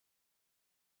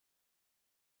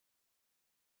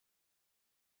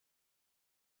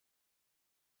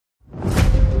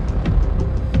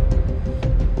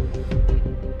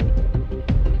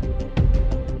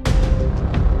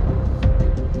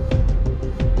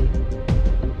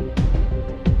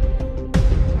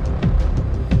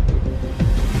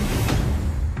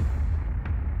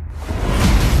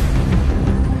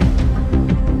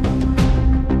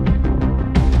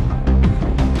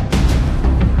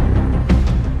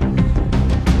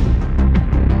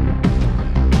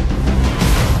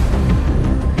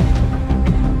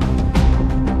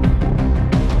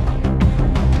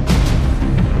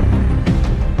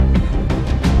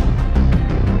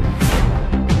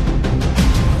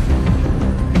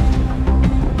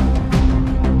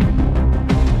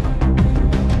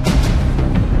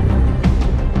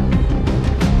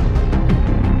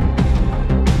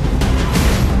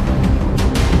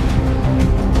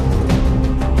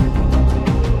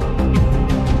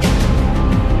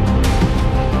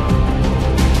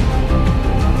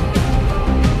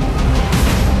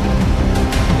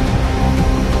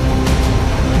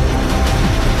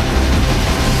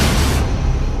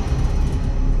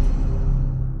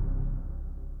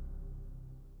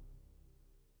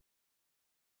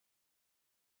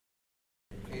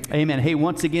Amen. Hey,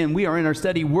 once again, we are in our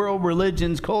study, World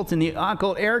Religions, Cults, and the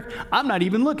Occult. Eric, I'm not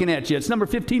even looking at you. It's number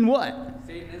 15 what?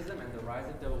 Satanism and the rise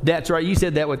of devil. That's right. You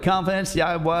said that with confidence.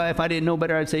 Yeah, well, if I didn't know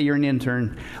better, I'd say you're an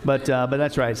intern. But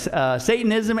that's right.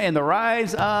 Satanism and the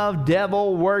rise of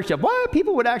devil worship. What?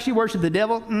 People would actually worship the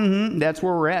devil? That's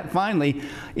where we're at finally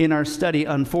in our study,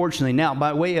 unfortunately. Now,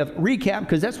 by way of recap,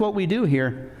 because that's what we do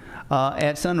here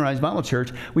at Sunrise Bible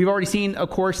Church, we've already seen, of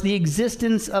course, the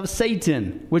existence of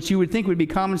Satan, which you would think would be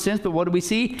common sense, but what do we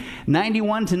see?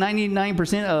 91 to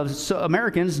 99% of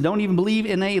Americans don't even believe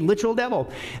in a literal devil.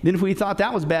 Then if we thought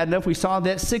that was bad enough, we saw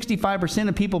that 65%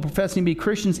 of people professing to be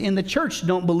Christians in the church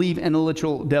don't believe in a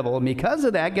literal devil. And because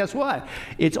of that, guess what?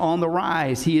 It's on the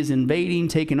rise. He is invading,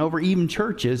 taking over even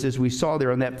churches, as we saw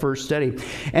there in that first study.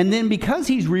 And then because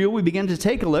he's real, we begin to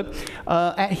take a look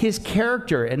at his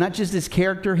character, and not just his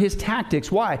character, his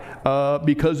tactics. Why?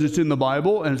 Because it's in the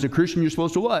Bible, and as a Christian, you're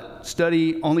supposed to what?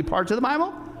 Study only parts of the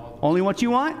Bible? Only what you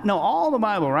want? No, all the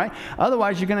Bible, right?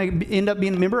 Otherwise, you're going to end up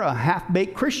being, remember, a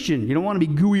half-baked Christian. You don't want to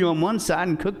be gooey on one side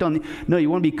and cooked on the... No,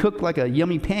 you want to be cooked like a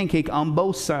yummy pancake on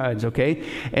both sides, okay?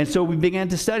 And so we began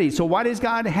to study. So why does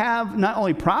God have not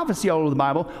only prophecy all over the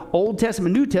Bible, Old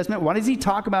Testament, New Testament, why does he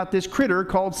talk about this critter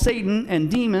called Satan and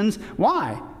demons?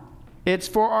 Why? It's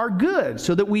for our good,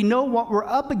 so that we know what we're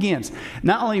up against.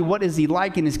 Not only what is he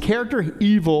like in his character,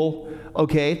 evil,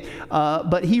 okay,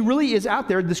 but he really is out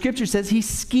there. The scripture says he's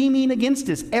scheming against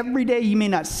us. Every day you may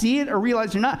not see it or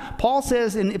realize you're not. Paul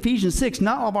says in Ephesians 6,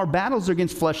 not all of our battles are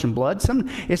against flesh and blood.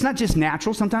 It's not just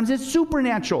natural. Sometimes it's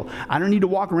supernatural. I don't need to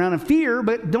walk around in fear,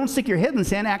 but don't stick your head in the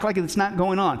sand, act like it's not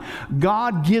going on.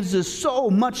 God gives us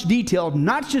so much detail,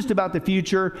 not just about the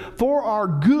future, for our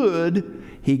good.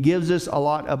 He gives us a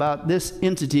lot about this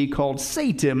entity called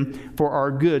Satan for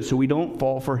our good, so we don't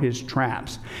fall for his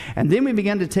traps. And then we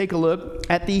began to take a look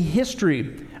at the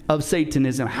history of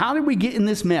Satanism. How did we get in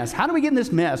this mess? How do we get in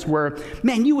this mess where,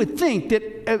 man, you would think that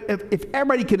if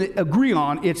everybody can agree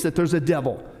on it's that there's a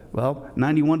devil. Well,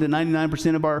 91 to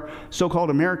 99% of our so-called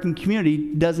American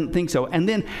community doesn't think so. And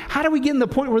then how do we get in the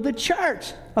point where the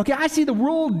church, okay, I see the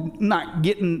world not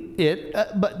getting it,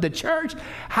 but the church,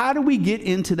 how do we get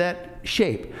into that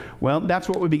shape? Well, that's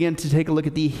what we began to take a look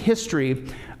at the history,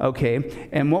 okay?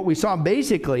 And what we saw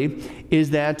basically is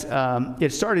that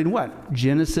it started in what?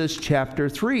 Genesis chapter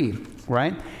 3,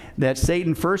 right? That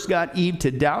Satan first got Eve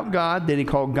to doubt God, then he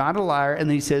called God a liar, and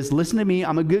then he says, listen to me,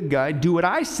 I'm a good guy, do what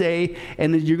I say,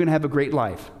 and then you're going to have a great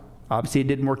life. Obviously, it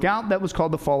didn't work out. That was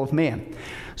called the fall of man.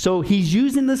 So he's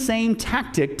using the same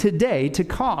tactic today to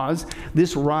cause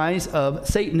this rise of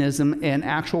Satanism and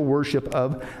actual worship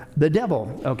of the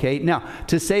devil. Okay, now,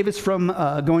 to save us from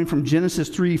going from Genesis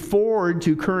 3 forward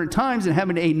to current times and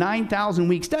having a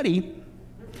 9,000-week study,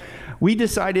 we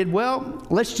decided, well,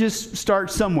 let's just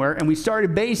start somewhere. And we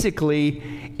started basically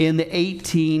in the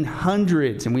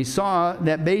 1800s. And we saw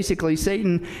that basically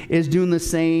Satan is doing the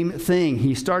same thing.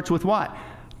 He starts with what?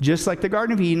 Just like the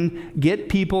Garden of Eden, get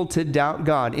people to doubt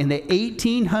God. In the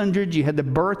 1800s, you had the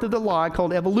birth of the lie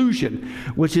called evolution,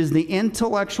 which is the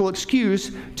intellectual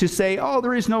excuse to say, oh,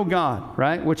 there is no God,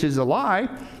 right? Which is a lie.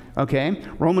 Okay,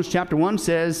 Romans chapter 1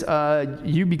 says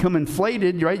you become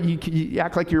inflated, right? You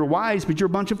act like you're wise, but you're a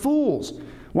bunch of fools.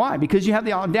 Why? Because you have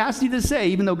the audacity to say,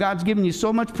 even though God's given you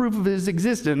so much proof of his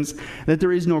existence, that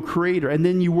there is no creator. And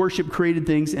then you worship created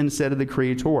things instead of the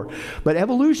creator. But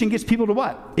evolution gets people to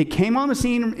what? It came on the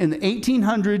scene in the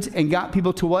 1800s and got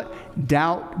people to what?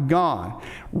 Doubt God.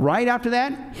 Right after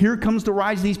that, here comes the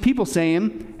rise of these people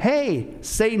saying, hey,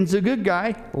 Satan's a good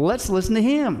guy. Let's listen to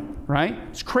him. Right?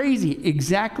 It's crazy.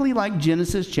 Exactly like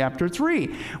Genesis chapter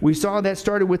 3. We saw that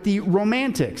started with the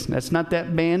Romantics. That's not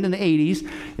that band in the 80s.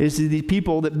 This is the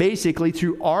people that basically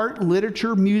through art,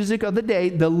 literature, music of the day,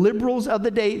 the liberals of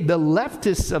the day, the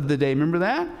leftists of the day, remember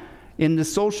that? In the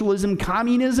socialism,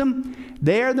 communism,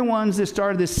 they're the ones that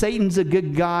started this Satan's a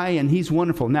good guy and he's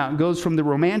wonderful. Now, it goes from the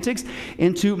Romantics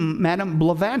into Madame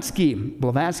Blavatsky.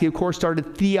 Blavatsky, of course,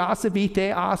 started theosophy,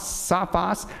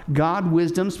 theosophos, God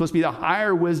wisdom, supposed to be the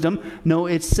higher wisdom. No,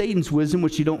 it's Satan's wisdom,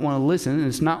 which you don't want to listen, and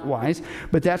it's not wise.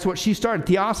 But that's what she started.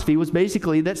 Theosophy was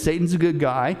basically that Satan's a good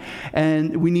guy,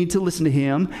 and we need to listen to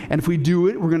him. And if we do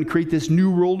it, we're going to create this new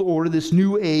world order, this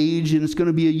new age, and it's going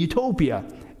to be a utopia.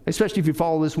 Especially if you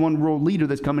follow this one world leader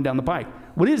that's coming down the pike.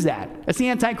 What is that? That's the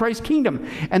Antichrist kingdom.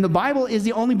 And the Bible is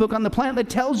the only book on the planet that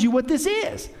tells you what this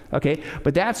is. Okay,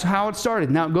 but that's how it started.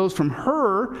 Now it goes from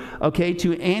her, okay,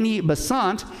 to Annie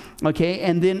Besant, okay,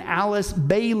 and then Alice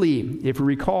Bailey, if you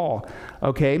recall.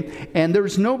 Okay, and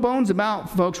there's no bones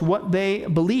about, folks, what they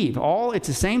believe. It's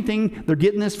the same thing. They're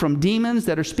getting this from demons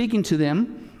that are speaking to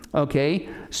them. okay,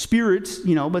 spirits,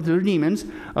 but they're demons,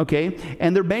 okay,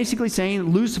 and they're basically saying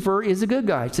Lucifer is a good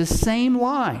guy. It's the same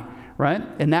lie, right?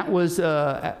 And that was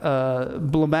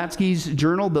Blavatsky's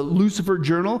journal, the Lucifer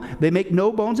Journal. They make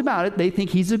no bones about it. They think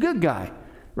he's a good guy,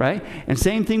 right? And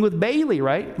same thing with Bailey,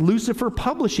 right? Lucifer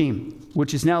Publishing,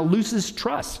 which is now Lucis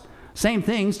Trust. Same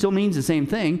thing, still means the same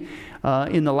thing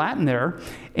in the Latin there.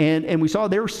 And we saw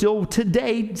they're still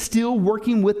today still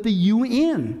working with the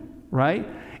UN, right?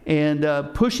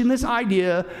 And pushing this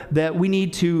idea that we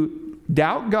need to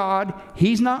doubt God,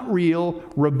 he's not real,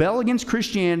 rebel against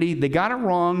Christianity, they got it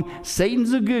wrong,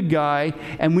 Satan's a good guy,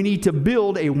 and we need to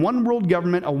build a one world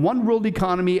government, a one world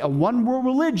economy, a one world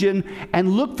religion,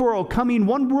 and look for a coming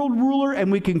one world ruler,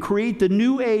 and we can create the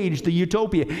new age, the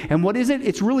utopia. And what is it?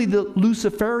 It's really the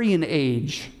Luciferian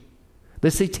age,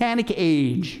 the satanic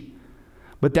age.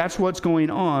 But that's what's going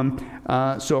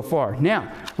on so far.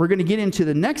 Now, we're going to get into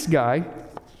the next guy.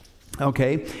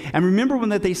 Okay, and remember when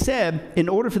that they said, in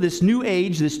order for this new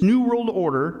age, this new world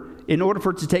order, in order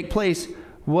for it to take place,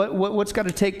 what's got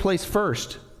to take place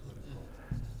first?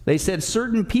 They said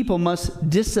certain people must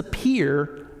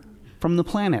disappear from the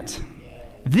planet.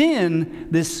 Then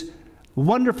this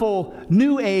wonderful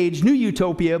new age, new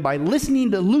utopia, by listening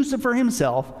to Lucifer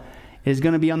himself, is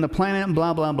going to be on the planet and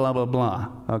blah, blah, blah, blah, blah.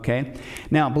 Okay,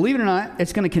 now believe it or not,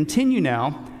 it's going to continue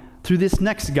now through this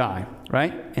next guy,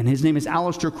 right? And his name is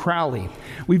Aleister Crowley.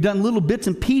 We've done little bits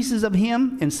and pieces of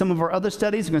him in some of our other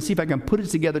studies. I'm going to see if I can put it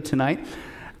together tonight.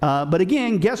 But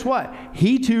again, guess what?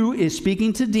 He too is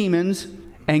speaking to demons,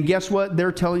 and guess what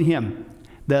they're telling him?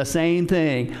 The same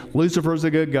thing. Lucifer's a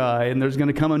good guy, and there's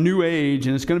going to come a new age,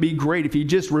 and it's going to be great if you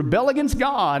just rebel against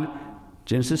God,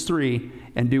 Genesis 3,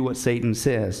 and do what Satan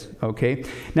says, okay?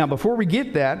 Now, before we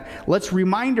get that, let's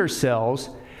remind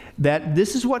ourselves that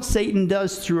this is what Satan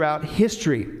does throughout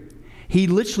history. He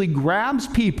literally grabs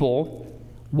people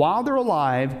while they're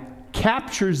alive,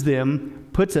 captures them,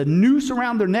 puts a noose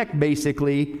around their neck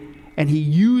basically, and he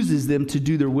uses them to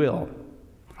do their will.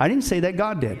 I didn't say that,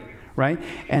 God did, right?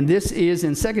 And this is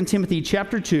in 2 Timothy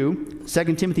chapter 2.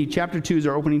 2 Timothy chapter 2 is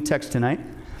our opening text tonight.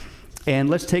 And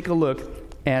let's take a look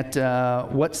at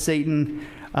what Satan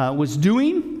was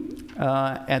doing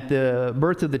at the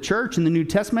birth of the church in the New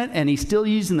Testament, and he's still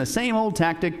using the same old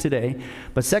tactic today.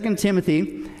 But 2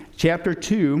 Timothy chapter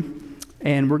 2,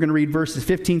 and we're going to read verses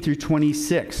 15 through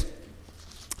 26.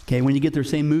 Okay, when you get there,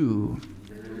 say moo.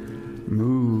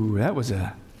 Moo. That was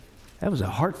a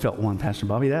heartfelt one, Pastor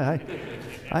Bobby.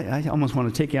 I almost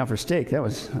want to take you out for steak. That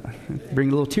was bring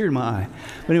a little tear to my eye.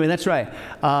 But anyway, that's right.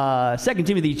 2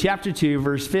 Timothy chapter 2,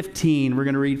 verse 15. We're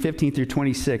going to read 15 through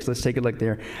 26. Let's take a look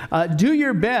there. Do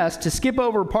your best to skip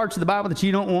over parts of the Bible that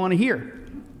you don't want to hear.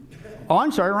 Oh,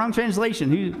 I'm sorry, wrong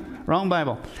translation. Wrong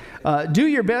Bible. Do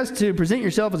your best to present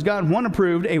yourself as God one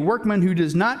approved, a workman who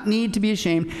does not need to be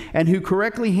ashamed and who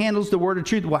correctly handles the word of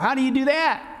truth. Well, how do you do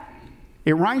that?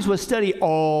 It rhymes with study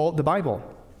all the Bible.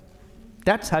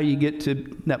 That's how you get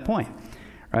to that point,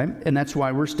 right? And that's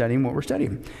why we're studying what we're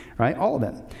studying, right? All of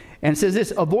it. And it says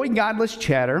this, avoid godless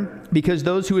chatter, because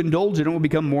those who indulge in it will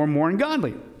become more and more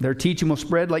ungodly. Their teaching will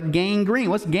spread like gangrene.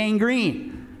 What's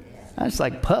gangrene? That's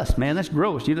like pus, man. That's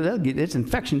gross. It's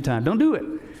infection time. Don't do it,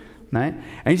 right?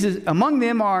 And he says, among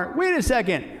them are, wait a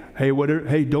second.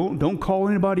 Hey, don't call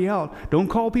anybody out. Don't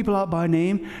call people out by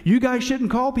name. You guys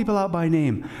shouldn't call people out by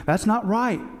name. That's not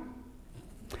right.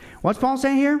 What's Paul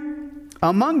saying here?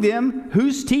 Among them,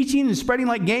 whose teaching is spreading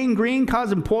like gangrene,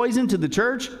 causing poison to the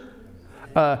church?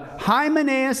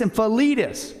 Hymenaeus and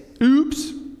Philetus.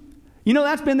 Oops. You know,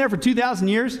 that's been there for 2,000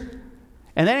 years.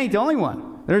 And that ain't the only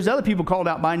one. There's other people called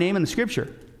out by name in the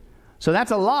scripture. So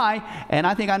that's a lie. And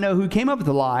I think I know who came up with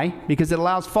the lie, because it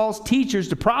allows false teachers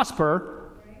to prosper,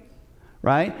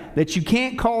 right? That you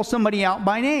can't call somebody out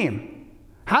by name.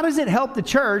 How does it help the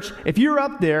church if you're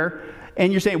up there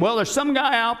and you're saying, well, there's some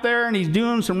guy out there and he's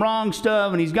doing some wrong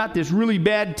stuff and he's got this really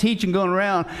bad teaching going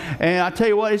around, and I tell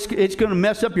you what, it's going to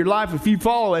mess up your life if you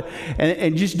follow it,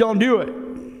 and just don't do it.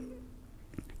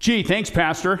 Gee, thanks,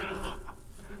 Pastor.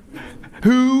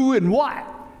 Who and what?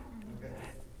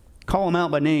 Call them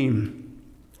out by name,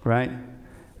 right?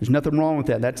 There's nothing wrong with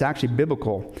that. That's actually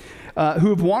biblical. Who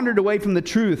have wandered away from the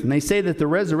truth, and they say that the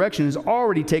resurrection has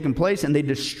already taken place, and they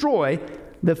destroy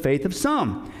the faith of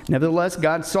some. Nevertheless,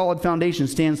 God's solid foundation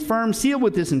stands firm, sealed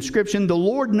with this inscription, the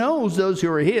Lord knows those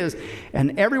who are his,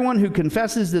 and everyone who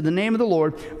confesses that the name of the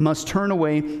Lord must turn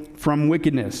away from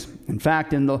wickedness. In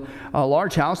fact, in the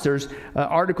large house, there's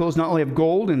articles not only of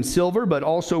gold and silver, but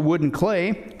also wood and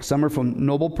clay. Some are for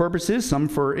noble purposes, some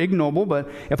for ignoble.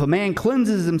 But if a man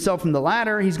cleanses himself from the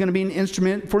latter, he's going to be an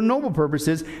instrument for noble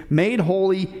purposes, made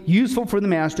holy, useful for the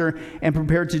master, and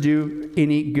prepared to do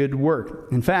any good work.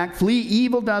 In fact, flee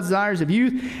evil desires of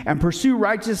youth and pursue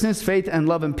righteousness, faith, and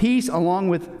love and peace, along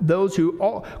with those who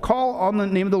call on the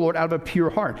name of the Lord out of a pure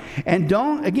heart. And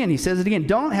don't, again, he says it again,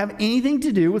 don't have anything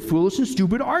to do with foolish and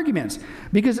stupid arguments.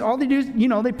 Because all they do is,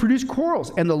 they produce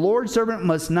quarrels. And the Lord's servant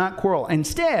must not quarrel.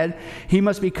 Instead, he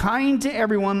must be kind to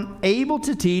everyone, able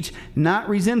to teach, not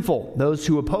resentful. Those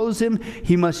who oppose him,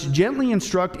 he must gently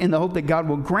instruct in the hope that God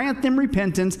will grant them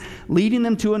repentance, leading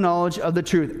them to a knowledge of the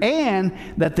truth. And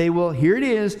that they will, here it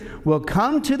is, will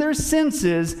come to their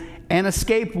senses and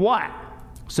escape what?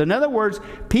 So in other words,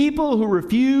 people who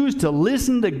refuse to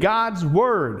listen to God's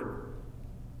word,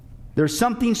 there's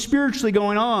something spiritually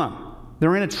going on.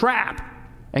 They're in a trap.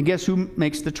 And guess who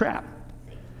makes the trap?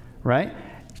 Right?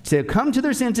 To come to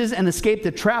their senses and escape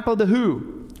the trap of the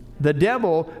who? The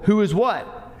devil, who is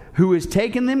what? Who has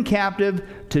taken them captive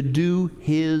to do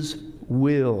his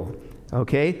will.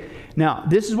 Okay? Now,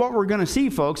 this is what we're going to see,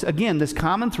 folks. Again, this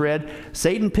common thread.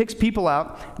 Satan picks people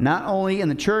out, not only in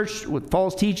the church with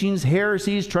false teachings,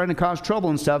 heresies, trying to cause trouble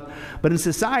and stuff, but in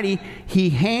society, he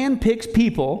handpicks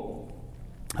people.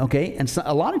 Okay, and so,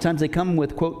 a lot of times they come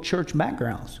with, quote, church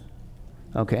backgrounds,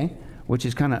 okay, which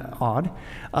is kind of odd.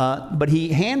 But he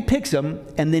handpicks them,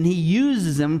 and then he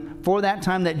uses them for that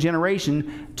time, that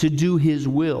generation, to do his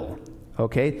will,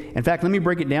 okay? In fact, let me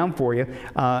break it down for you.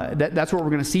 That's what we're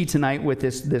going to see tonight with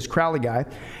this Crowley guy.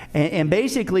 And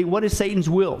basically, what is Satan's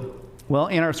will? Well,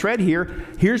 in our thread here,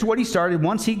 here's what he started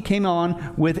once he came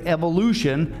on with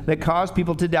evolution that caused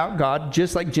people to doubt God,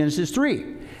 just like Genesis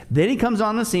 3. Then he comes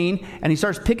on the scene and he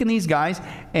starts picking these guys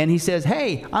and he says,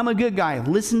 hey, I'm a good guy.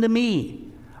 Listen to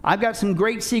me. I've got some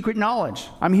great secret knowledge.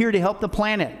 I'm here to help the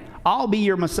planet. I'll be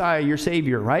your Messiah, your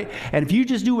Savior, right? And if you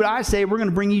just do what I say, we're going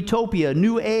to bring utopia, a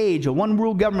new age, a one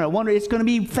world government. It's going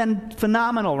to be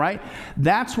phenomenal, right?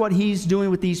 That's what he's doing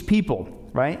with these people.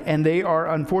 Right? And they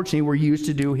are, unfortunately, were used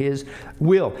to do his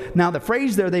will. Now, the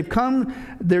phrase there, they've come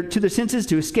there to their senses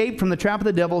to escape from the trap of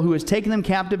the devil who has taken them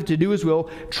captive to do his will.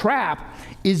 Trap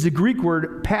is the Greek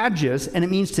word pagus, and it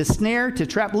means to snare, to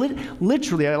trap.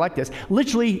 Literally, I like this,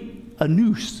 literally a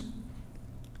noose.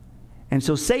 And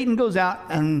so Satan goes out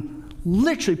and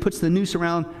literally puts the noose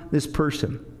around this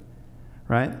person.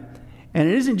 Right? And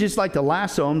it isn't just like to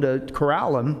lasso him, to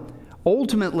corral him.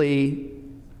 Ultimately,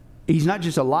 he's not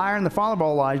just a liar and the father of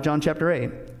all lies, John chapter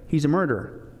 8. He's a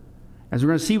murderer. As we're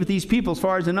going to see with these people, as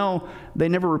far as I know, they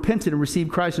never repented and received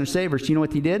Christ and Savior. So you know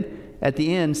what he did? At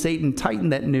the end, Satan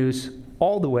tightened that noose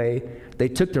all the way. They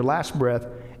took their last breath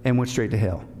and went straight to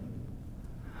hell.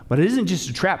 But it isn't just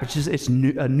a trap. It's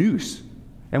a noose.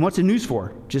 And what's a noose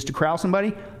for? Just to corral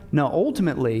somebody? No,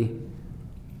 ultimately,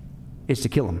 it's to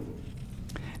kill them.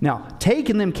 Now,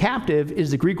 taking them captive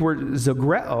is the Greek word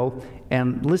zogreo,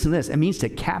 and listen to this, it means to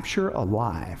capture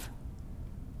alive.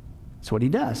 That's what he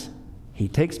does. He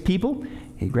takes people,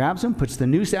 he grabs them, puts the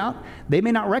noose out. They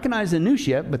may not recognize the noose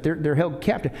yet, but they're held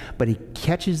captive. But he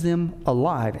catches them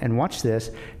alive, and watch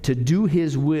this, to do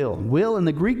his will. Will in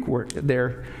the Greek word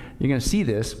there, you're going to see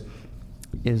this,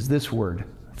 is this word,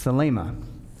 thelema,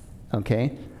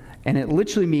 okay? And it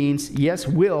literally means, yes,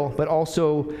 will, but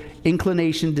also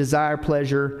inclination, desire,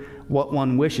 pleasure, what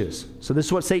one wishes. So this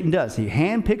is what Satan does. He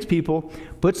handpicks people,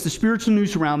 puts the spiritual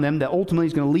noose around them that ultimately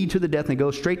is going to lead to the death, and they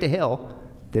go straight to hell.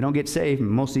 They don't get saved.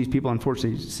 Most of these people,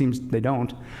 unfortunately, it seems they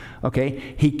don't.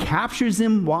 Okay? He captures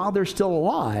them while they're still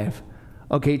alive.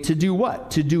 Okay, to do what?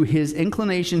 To do his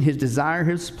inclination, his desire,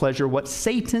 his pleasure, what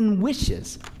Satan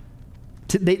wishes.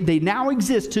 They now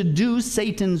exist to do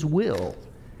Satan's will.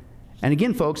 And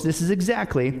again, folks, this is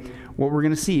exactly what we're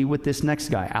going to see with this next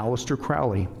guy, Aleister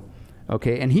Crowley.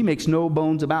 Okay, and he makes no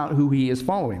bones about who he is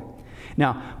following.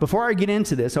 Now, before I get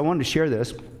into this, I wanted to share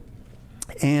this.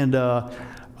 And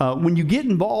when you get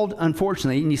involved,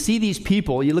 unfortunately, and you see these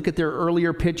people, you look at their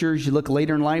earlier pictures, you look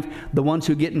later in life, the ones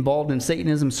who get involved in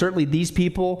Satanism, certainly these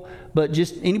people, but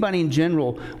just anybody in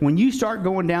general, when you start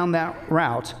going down that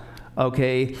route,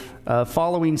 okay,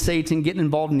 following Satan, getting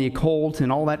involved in the occult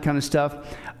and all that kind of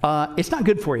stuff, it's not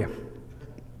good for you.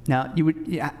 Now,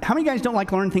 how many guys don't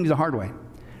like learning things the hard way?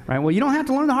 Right? Well, you don't have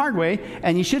to learn the hard way,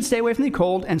 and you should stay away from the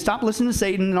occult and stop listening to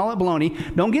Satan and all that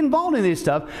baloney. Don't get involved in this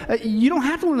stuff. You don't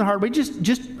have to learn the hard way.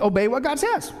 Just obey what God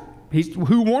says.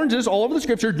 Who warns us all over the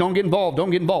Scripture, don't get involved, don't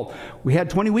get involved. We had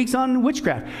 20 weeks on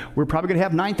witchcraft. We're probably going to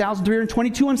have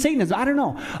 9,322 on Satanism. I don't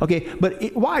know. Okay,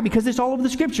 but why? Because it's all over the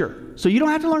Scripture. So you don't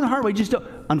have to learn the hard way. Just don't.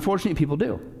 Unfortunately, people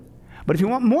do. But if you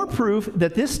want more proof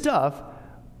that this stuff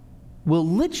will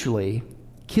literally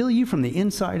kill you from the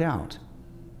inside out,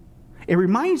 it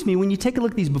reminds me when you take a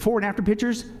look at these before and after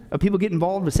pictures of people getting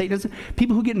involved with Satanism,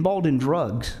 people who get involved in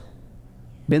drugs.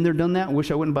 Been there, done that.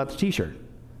 Wish I wouldn't have bought the t-shirt.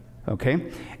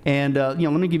 Okay? And, let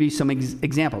me give you some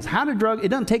examples. How to drug, it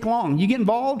doesn't take long. You get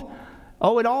involved,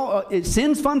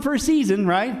 sin's fun for a season,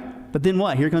 right? But then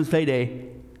what? Here comes payday,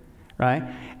 right?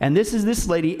 And this is this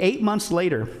lady 8 months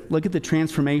later. Look at the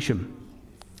transformation,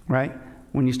 right?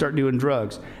 When you start doing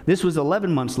drugs. This was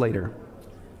 11 months later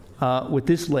with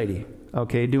this lady,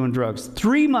 okay, doing drugs.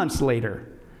 3 months later,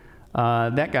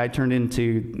 that guy turned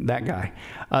into that guy.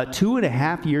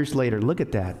 2.5 years later, look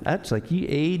at that. That's like you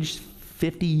aged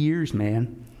 50 years,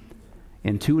 man,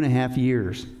 in 2.5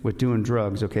 years with doing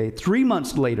drugs, okay? 3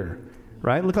 months later,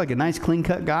 right? Looked like a nice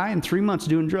clean-cut guy, and 3 months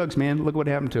doing drugs, man. Look what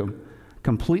happened to him.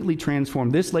 Completely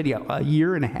transformed. This lady, a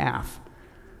year and a half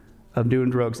of doing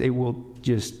drugs, it will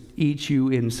just eat you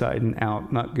inside and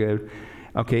out. Not good.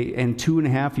 Okay, and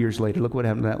 2.5 years later, look what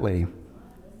happened to that lady.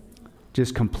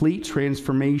 Just complete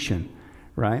transformation,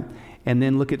 right? And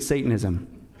then look at Satanism.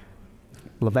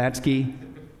 Blavatsky.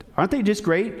 Aren't they just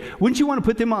great? Wouldn't you want to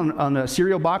put them on a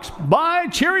cereal box? Buy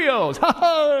Cheerios.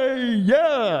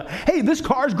 Yeah. Hey, this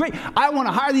car's great. I want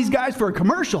to hire these guys for a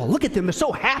commercial. Look at them. They're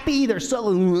so happy. They're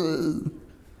so...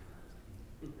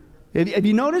 Have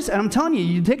you noticed? And I'm telling you,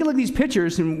 you take a look at these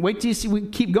pictures and wait till you see, we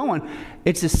keep going.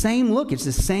 It's the same look. It's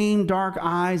the same dark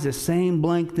eyes, the same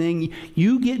blank thing.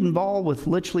 You get involved with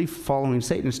literally following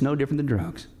Satan. It's no different than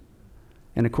drugs.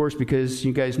 And of course, because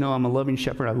you guys know I'm a loving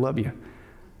shepherd, I love you.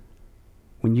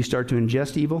 When you start to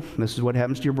ingest evil, this is what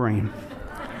happens to your brain.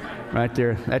 Right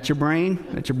there. That's your brain.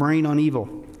 That's your brain on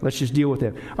evil. Let's just deal with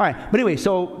it. All right. But anyway,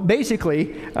 so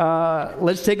basically,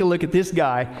 let's take a look at this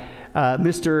guy,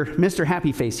 Mr.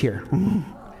 Happy Face here. All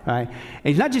right. And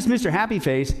he's not just Mr. Happy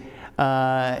Face.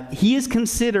 He is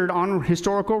considered on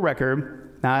historical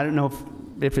record. Now, I don't know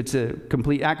if it's a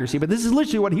complete accuracy, but this is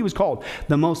literally what he was called.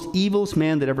 The most evilest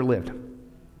man that ever lived.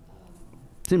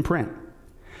 It's in print.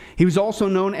 He was also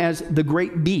known as the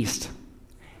Great Beast.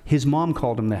 His mom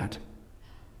called him that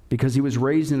because he was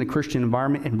raised in a Christian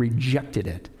environment and rejected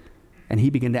it. And he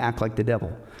began to act like the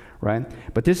devil, right?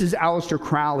 But this is Aleister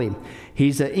Crowley.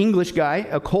 He's an English guy,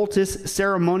 occultist,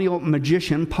 ceremonial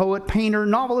magician, poet, painter,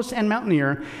 novelist, and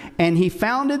mountaineer. And he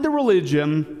founded the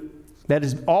religion that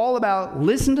is all about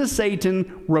listen to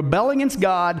Satan, rebel against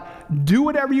God, do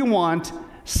whatever you want.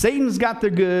 Satan's got the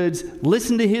goods.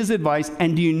 Listen to his advice.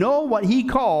 And do you know what he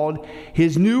called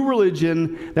his new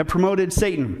religion that promoted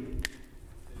Satan?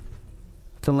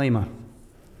 Thelema.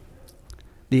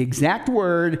 The exact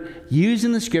word used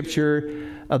in the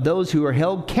scripture of those who are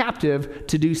held captive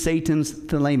to do Satan's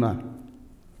thelema.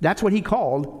 That's what he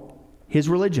called his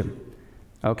religion.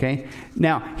 Okay?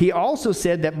 Now, he also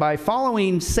said that by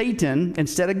following Satan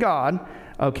instead of God,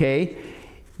 okay,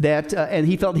 and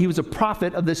he felt he was a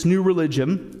prophet of this new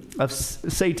religion of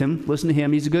Satan. Listen to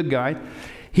him. He's a good guy.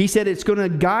 He said it's going to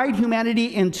guide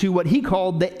humanity into what he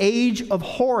called the age of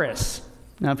Horus.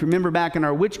 Now, if you remember back in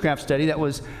our witchcraft study, that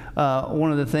was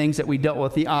one of the things that we dealt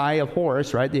with, the eye of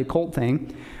Horus, right? The occult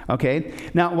thing. Okay.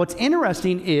 Now, what's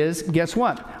interesting is, guess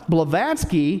what?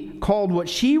 Blavatsky called what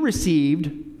she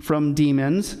received from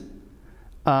demons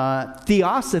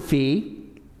theosophy,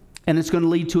 and it's going to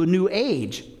lead to a new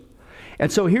age.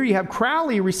 And so here you have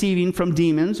Crowley receiving from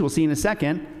demons, we'll see in a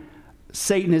second,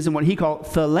 Satanism, what he called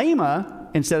thelema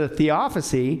instead of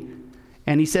theosophy.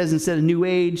 And he says instead of new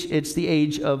age, it's the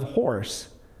age of Horus.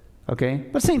 Okay?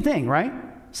 But same thing, right?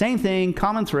 Same thing,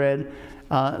 common thread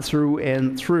through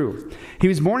and through. He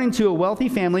was born into a wealthy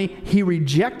family. He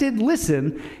rejected,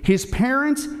 listen, his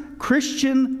parents'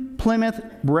 Christian Plymouth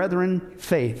Brethren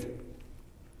faith.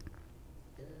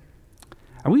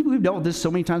 And we've dealt with this so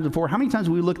many times before. How many times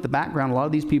have we looked at the background? A lot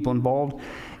of these people involved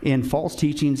in false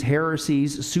teachings,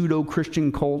 heresies,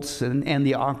 pseudo-Christian cults, and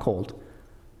the occult.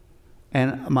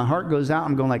 And my heart goes out.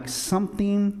 I'm going like,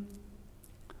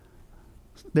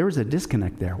 there was a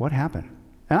disconnect there. What happened?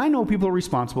 And I know people are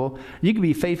responsible. You can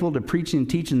be faithful to preaching and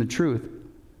teaching the truth.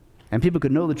 And people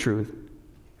could know the truth.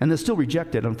 And they'll still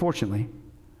reject it, unfortunately.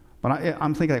 But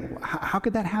I'm thinking, like, how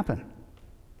could that happen?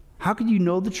 How could you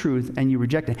know the truth and you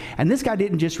reject it? And this guy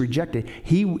didn't just reject it.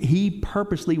 He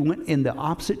purposely went in the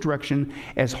opposite direction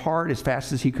as hard, as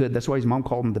fast as he could. That's why his mom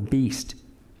called him the beast.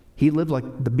 He lived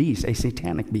like the beast, a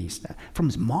satanic beast, from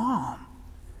his mom,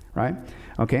 right?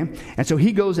 Okay? And so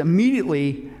he goes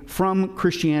immediately from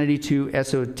Christianity to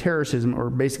esotericism,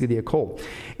 or basically the occult.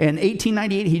 In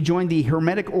 1898, he joined the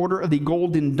Hermetic Order of the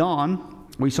Golden Dawn.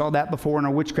 We saw that before in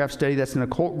our witchcraft study. That's an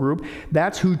occult group.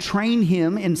 That's who trained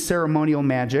him in ceremonial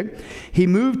magic. He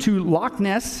moved to Loch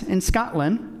Ness in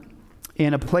Scotland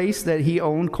in a place that he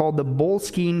owned called the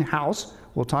Boleskine House.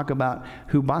 We'll talk about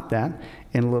who bought that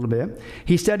in a little bit.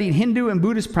 He studied Hindu and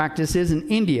Buddhist practices in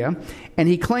India, and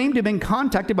he claimed to have been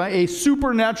contacted by a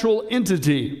supernatural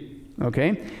entity.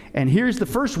 Okay? And here's the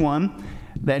first one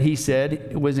that he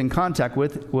said was in contact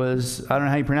with was, I don't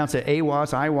know how you pronounce it,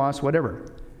 Aiwass, Iwas, whatever.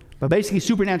 But basically,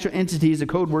 supernatural entity is a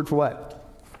code word for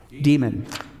what? Demon.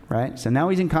 Right? So now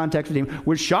he's in contact with demon.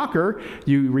 Which, shocker,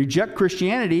 you reject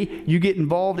Christianity, you get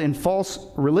involved in false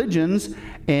religions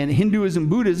and Hinduism,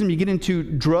 Buddhism, you get into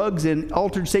drugs and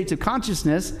altered states of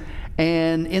consciousness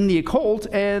and in the occult,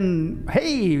 and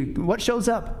hey, what shows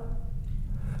up?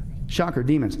 Shocker,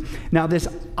 demons. Now this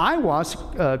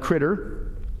Aiwass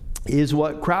critter is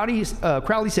what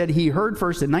Crowley said he heard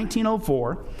first in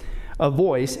 1904, a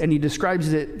voice, and he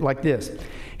describes it like this.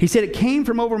 He said, it came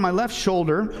from over my left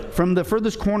shoulder, from the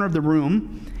furthest corner of the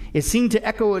room. It seemed to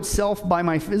echo itself by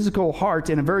my physical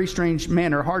heart in a very strange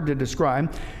manner, hard to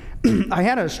describe. I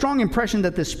had a strong impression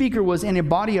that the speaker was in a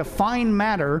body of fine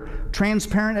matter,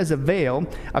 transparent as a veil,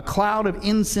 a cloud of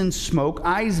incense smoke,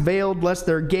 eyes veiled lest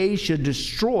their gaze should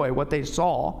destroy what they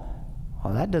saw.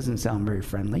 Well, that doesn't sound very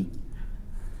friendly.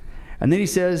 And then he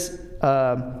says,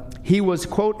 he was,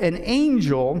 quote, an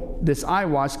angel, this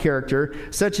Aiwass character,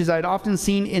 such as I'd often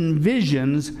seen in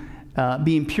visions,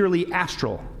 being purely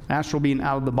astral being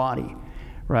out of the body,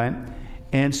 right?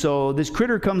 And so this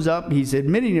critter comes up, he's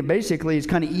admitting it basically is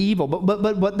kind of evil,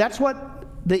 but that's what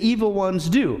the evil ones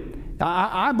do.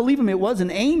 I believe him, it was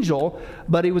an angel,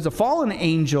 but it was a fallen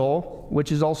angel,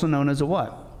 which is also known as a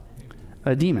what?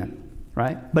 A demon,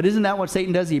 right? But isn't that what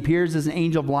Satan does? He appears as an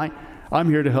angel of light. I'm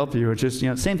here to help you. It's just,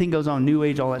 same thing goes on, New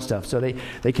Age, all that stuff. So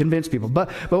they convince people. But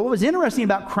what was interesting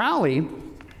about Crowley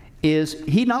is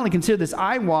he not only considered this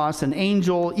Aiwass an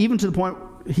angel, even to the point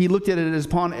he looked at it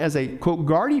as a, quote,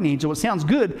 guardian angel. It sounds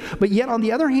good. But yet, on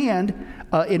the other hand,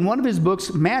 in one of his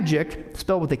books, Magic,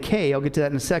 spelled with a K, I'll get to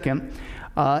that in a second,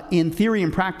 in Theory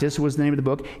and Practice was the name of the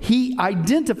book, he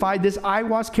identified this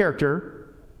Aiwass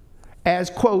character as,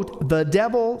 quote, the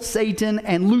devil, Satan,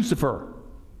 and Lucifer,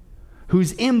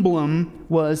 whose emblem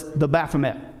was the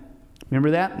Baphomet.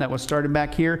 Remember that? That was started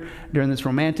back here during this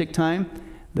romantic time.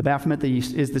 The Baphomet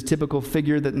is the typical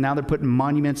figure that now they're putting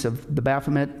monuments of the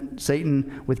Baphomet,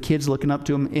 Satan, with kids looking up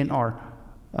to him in our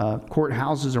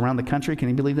courthouses around the country. Can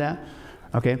you believe that?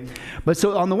 Okay. But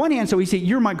so on the one hand, so he said,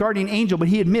 you're my guardian angel, but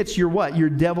he admits you're what? You're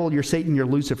devil, you're Satan, you're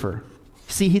Lucifer.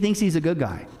 See, he thinks he's a good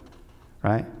guy,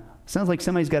 right? Sounds like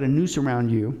somebody's got a noose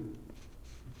around you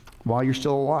while you're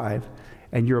still alive,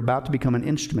 and you're about to become an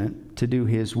instrument to do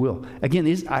his will. Again,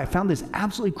 I found this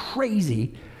absolutely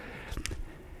crazy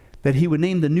that he would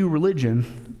name the new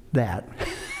religion that.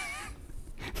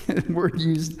 Word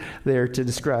used there to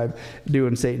describe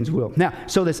doing Satan's will. Now,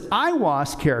 so this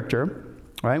Aiwass character,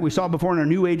 right? We saw before in our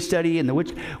New Age study, and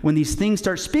when these things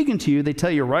start speaking to you, they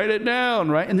tell you, write it down,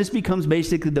 right? And this becomes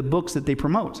basically the books that they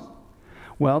promote.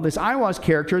 Well, this Aiwass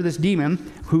character, this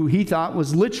demon, who Crowley thought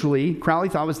was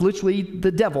literally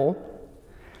the devil,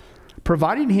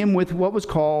 provided him with what was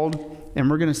called, and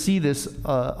we're going to see this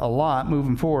a lot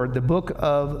moving forward, the Book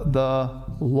of the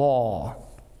Law.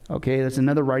 Okay, that's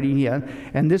another writing he had.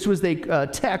 And this was the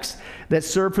text that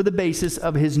served for the basis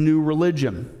of his new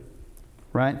religion,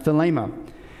 right? Thelema.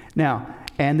 Now,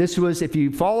 and this was, if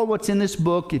you follow what's in this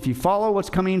book, if you follow what's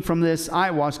coming from this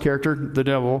Aiwass character, the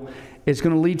devil, it's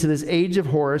going to lead to this age of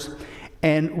Horus.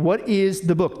 And what is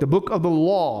the book? The Book of the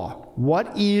Law.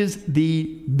 What is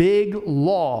the big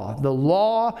law? The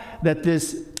law that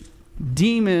this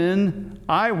demon,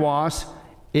 Aiwass,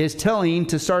 is telling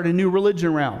to start a new religion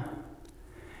around.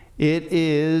 It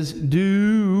is,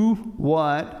 do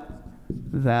what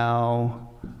thou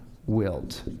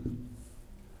wilt.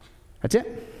 That's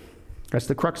it. That's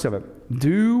the crux of it.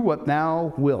 Do what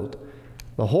thou wilt.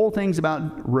 The whole thing's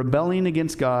about rebelling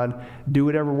against God. Do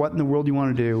what in the world you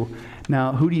want to do.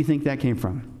 Now, who do you think that came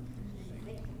from?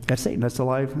 That's Satan. That's the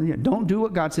lie. Don't do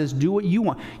what God says. Do what you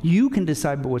want. You can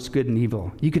decide what's good and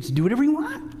evil. You can do whatever you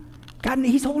want. God,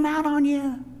 he's holding out on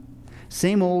you.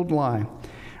 Same old lie,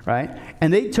 right?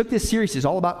 And they took this serious. It's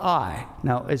all about I.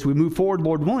 Now, as we move forward,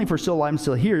 Lord willing, if we're still alive and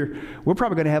still here, we're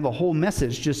probably going to have a whole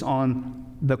message just on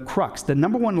the crux. The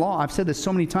number one law, I've said this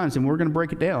so many times, and we're going to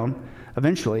break it down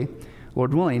eventually,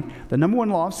 Lord willing. The number one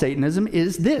law of Satanism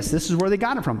is this. This is where they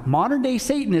got it from. Modern day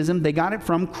Satanism, they got it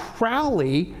from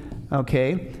Crowley,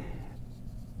 okay,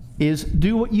 is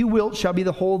do what you will shall be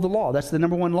the whole of the law. That's the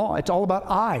number one law. It's all about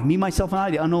I, me, myself, and I,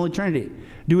 the unholy Trinity.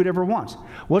 Do whatever it wants.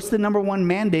 What's the number one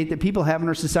mandate that people have in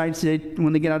our society today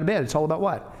when they get out of bed? It's all about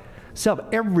what? Self.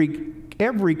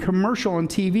 Every commercial on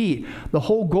TV, the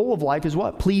whole goal of life is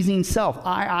what? Pleasing self.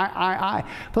 I.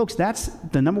 Folks, that's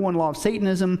the number one law of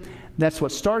Satanism. That's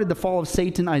what started the fall of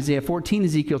Satan, Isaiah 14,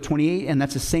 Ezekiel 28, and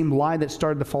that's the same lie that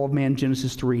started the fall of man,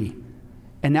 Genesis 3.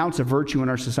 And now it's a virtue in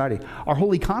our society. Our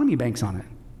whole economy banks on it.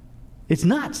 It's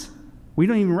nuts. We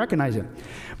don't even recognize it.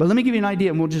 But let me give you an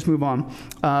idea, and we'll just move on.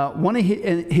 One of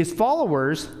his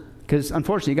followers, because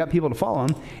unfortunately you got people to follow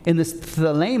him, in this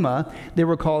Thelema, they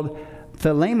were called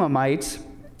Thelemites,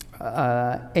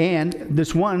 and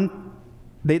this one,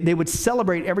 they would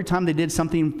celebrate every time they did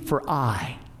something for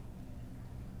I.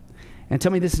 And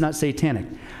tell me this is not satanic.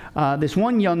 This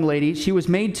one young lady, she was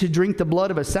made to drink the blood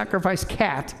of a sacrificed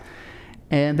cat,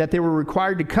 and that they were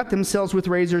required to cut themselves with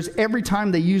razors every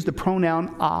time they used the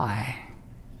pronoun I.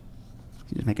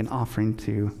 You just make an offering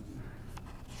to...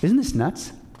 Isn't this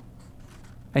nuts?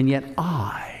 And yet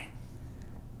I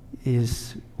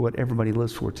is what everybody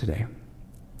lives for today.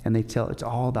 And they tell it's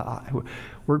all about I.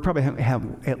 We're probably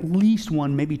have at least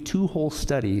one, maybe two whole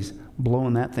studies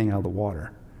blowing that thing out of the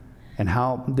water. And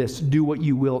how this do what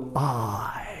you will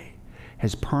I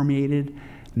has permeated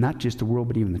not just the world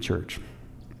but even the church.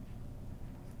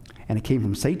 And it came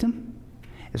from Satan.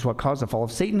 It's what caused the fall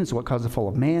of Satan. It's what caused the fall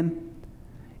of man.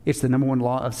 It's the number one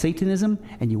law of Satanism.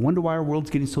 And you wonder why our world's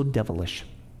getting so devilish.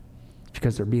 It's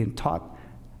because they're being taught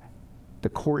the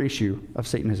core issue of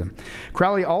Satanism.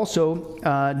 Crowley also,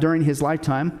 during his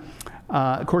lifetime,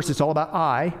 of course, it's all about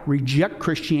I, reject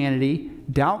Christianity,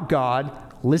 doubt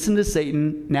God, listen to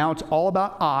Satan. Now it's all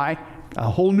about I, a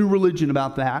whole new religion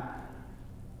about that.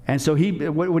 And so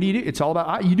what do you do? It's all about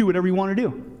I. You do whatever you want to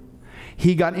do.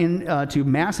 He got into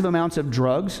massive amounts of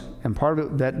drugs, and part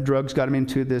of that drugs got him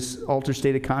into this altered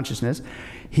state of consciousness.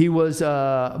 He was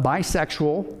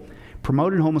bisexual,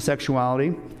 promoted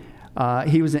homosexuality.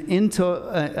 He was an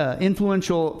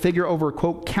influential figure over,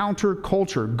 quote,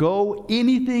 counterculture. Go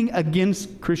anything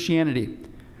against Christianity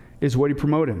is what he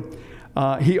promoted.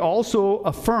 He also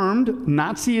affirmed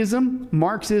Nazism,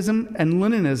 Marxism, and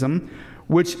Leninism,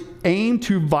 which aim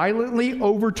to violently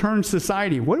overturn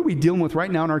society. What are we dealing with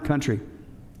right now in our country?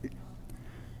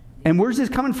 And where's this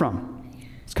coming from?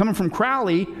 It's coming from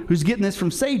Crowley, who's getting this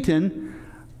from Satan,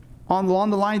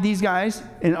 along the line of these guys.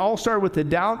 And it all started with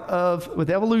with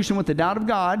evolution, with the doubt of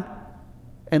God,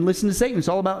 and listen to Satan. It's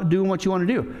all about doing what you want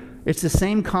to do. It's the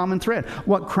same common thread.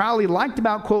 What Crowley liked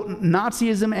about, quote,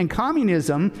 Nazism and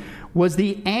communism was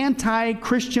the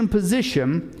anti-Christian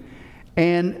position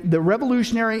and the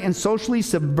revolutionary and socially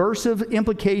subversive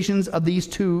implications of these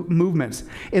two movements.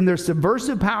 In their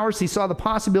subversive powers, he saw the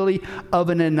possibility of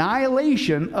an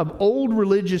annihilation of old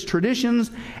religious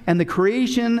traditions and the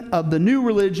creation of the new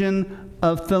religion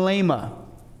of Thelema.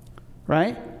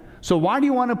 Right? So why do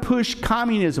you want to push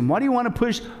communism? Why do you want to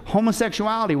push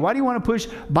homosexuality? Why do you want to push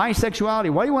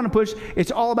bisexuality? Why do you want to push,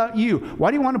 it's all about you. Why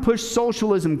do you want to push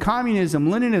socialism, communism,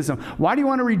 Leninism? Why do you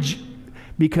want to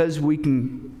because we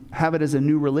can have it as a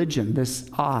new religion, this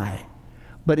I.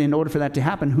 But in order for that to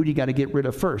happen, who do you got to get rid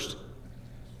of first?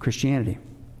 Christianity.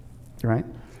 Right?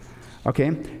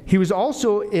 Okay. He was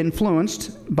also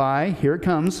influenced by, here it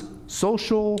comes,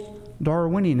 social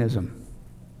Darwinism.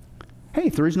 Hey,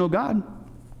 if there is no God,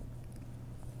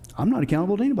 I'm not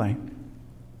accountable to anybody.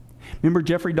 Remember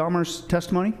Jeffrey Dahmer's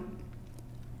testimony?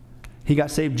 He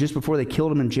got saved just before they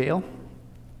killed him in jail.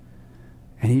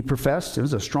 And he professed, it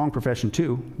was a strong profession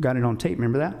too, got it on tape,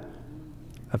 remember that?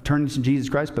 Of turning to Jesus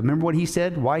Christ. But remember what he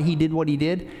said, why he did what he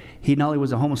did? He not only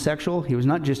was a homosexual, he was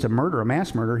not just a murderer, a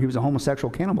mass murderer, he was a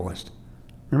homosexual cannibalist.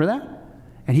 Remember that?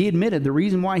 And he admitted the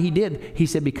reason why he did, he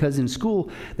said because in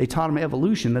school they taught him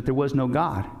evolution, that there was no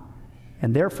God.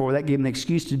 And therefore that gave him an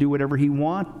excuse to do whatever he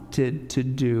wanted to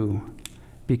do.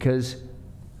 Because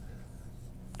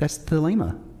that's the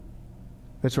Thelema.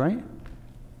 That's right.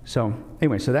 So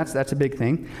anyway, so that's a big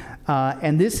thing.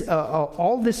 And this,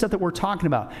 all this stuff that we're talking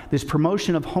about, this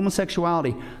promotion of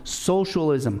homosexuality,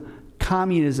 socialism,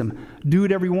 communism, do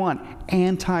whatever you want,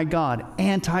 anti-God,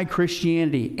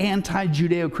 anti-Christianity,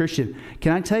 anti-Judeo-Christian.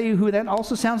 Can I tell you who that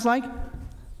also sounds like?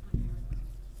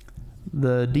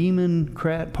 The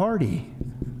Democrat Party.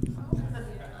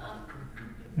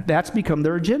 That's become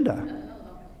their agenda,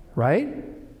 right?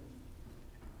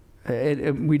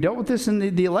 We dealt with this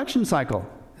in the election cycle.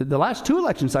 The last two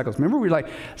election cycles, remember, we were like,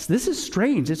 this is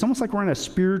strange. It's almost like we're in a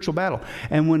spiritual battle.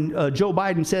 And when Joe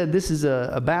Biden said this is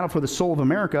a battle for the soul of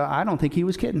America, I don't think he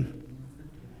was kidding.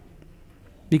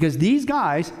 Because these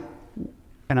guys,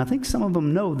 and I think some of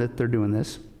them know that they're doing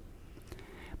this,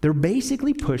 They're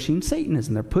basically pushing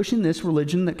Satanism. They're pushing this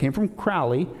religion that came from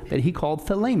Crowley that he called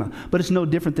Thelema. But it's no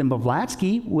different than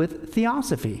Blavatsky with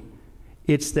Theosophy.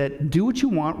 It's that do what you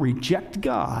want, reject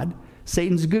God.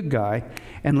 Satan's a good guy,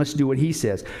 and let's do what he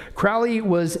says. Crowley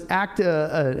was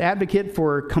an advocate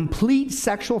for complete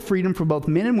sexual freedom for both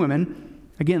men and women.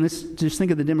 Again, let's just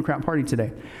think of the Democrat Party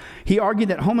today. He argued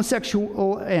that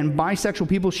homosexual and bisexual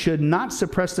people should not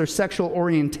suppress their sexual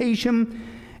orientation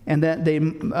and that they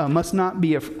must not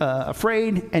be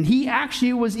afraid. And he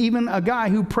actually was even a guy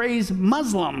who praised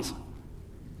Muslims,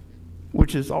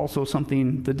 which is also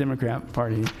something the Democrat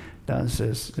Party does.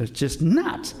 It's just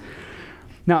nuts.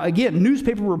 Now, again,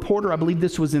 newspaper reporter, I believe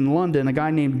this was in London, a guy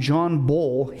named John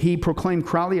Bull, he proclaimed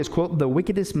Crowley as, quote, the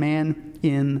wickedest man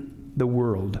in the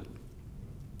world.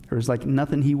 There was like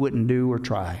nothing he wouldn't do or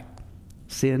try.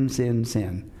 Sin, sin,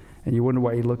 sin. And you wonder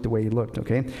why he looked the way he looked,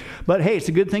 okay? But hey, it's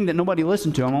a good thing that nobody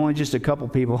listened to him, only just a couple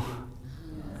people.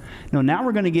 No, now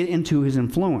we're going to get into his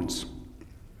influence,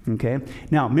 okay?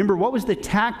 Now, remember, what was the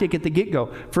tactic at the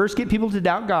get-go? First, get people to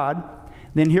doubt God.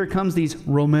 Then here comes these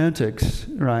romantics,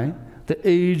 right? The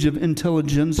age of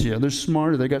intelligentsia. They're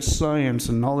smarter. They got science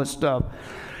and all that stuff.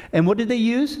 And what did they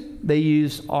use? They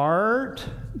used art.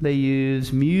 They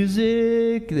used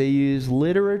music. They used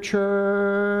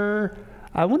literature.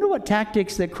 I wonder what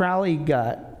tactics that Crowley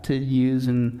got to use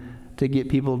and to get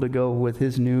people to go with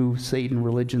his new Satan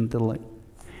religion.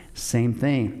 Same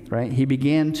thing, right? He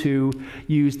began to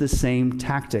use the same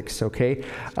tactics, okay?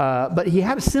 But he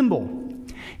had a symbol.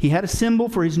 He had a symbol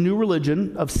for his new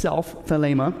religion of self,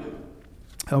 Thelema,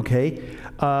 okay?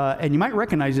 And you might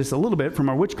recognize this a little bit from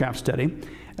our witchcraft study.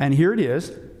 And here it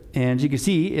is. And as you can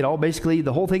see, it all basically,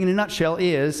 the whole thing in a nutshell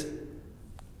is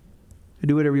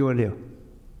do whatever you want to do.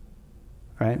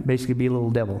 Right? Basically be a little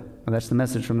devil. Well, that's the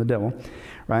message from the devil.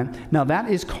 Right? Now that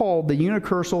is called the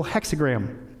unicursal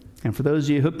hexagram. And for those of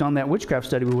you hooked on that witchcraft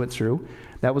study we went through,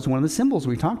 that was one of the symbols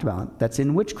we talked about. That's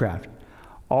in witchcraft.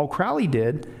 All Crowley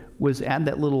did was add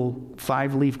that little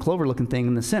 5-leaf clover looking thing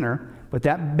in the center, but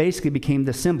that basically became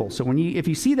the symbol. So if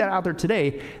you see that out there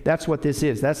today, that's what this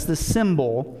is. That's the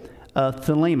symbol of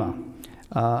Thelema,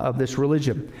 of this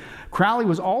religion. Crowley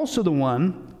was also the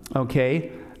one,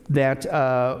 okay, that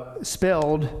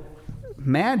spelled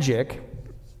magic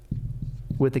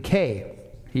with a K.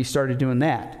 He started doing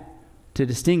that to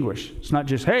distinguish. It's not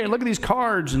just, hey, look at these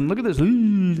cards and look at this,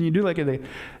 and you do like a...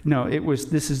 No,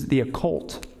 this is the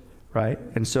occult, right?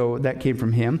 And so that came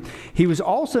from him. He was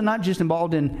also not just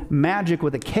involved in magic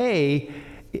with a K,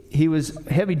 he was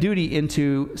heavy duty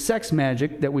into sex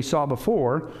magic that we saw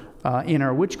before in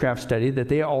our witchcraft study that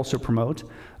they also promote,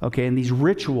 okay, and these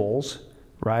rituals,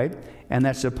 right? And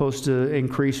that's supposed to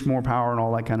increase more power and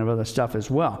all that kind of other stuff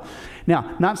as well.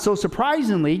 Now, not so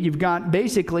surprisingly, you've got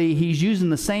basically he's using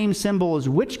the same symbol as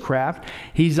witchcraft.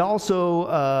 He's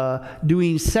also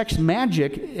doing sex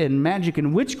magic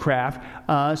and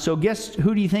witchcraft. So guess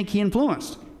who do you think he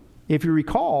influenced? If you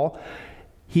recall,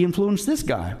 he influenced this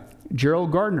guy,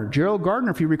 Gerald Gardner. Gerald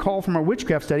Gardner, if you recall from our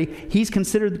witchcraft study, he's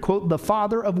considered, quote, the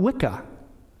father of Wicca,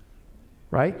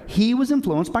 right? He was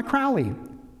influenced by Crowley.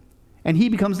 And he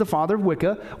becomes the father of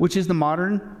Wicca, which is the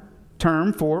modern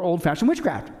term for old-fashioned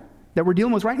witchcraft that we're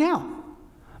dealing with right now.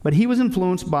 But he was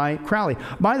influenced by Crowley.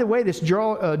 By the way, this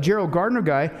Gerald Gardner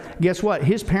guy, guess what?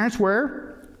 His parents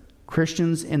were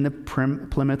Christians in the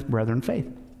Plymouth Brethren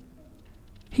faith.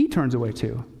 He turns away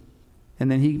too.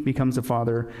 And then he becomes the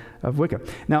father of Wicca.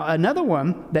 Now, another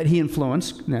one that he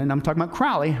influenced, and I'm talking about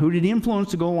Crowley, who did he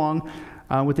influence to go along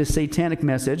with this satanic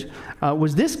message,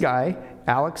 was this guy,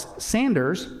 Alex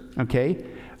Sanders, okay?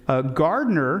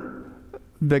 Gardner,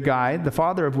 the guy, the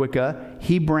father of Wicca,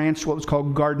 he branched what was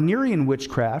called Gardnerian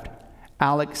witchcraft.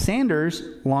 Alex Sanders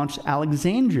launched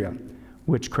Alexandria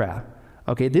witchcraft.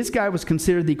 Okay, this guy was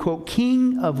considered the, quote,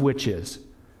 king of witches.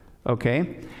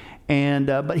 Okay? And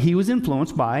but he was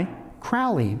influenced by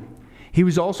Crowley. He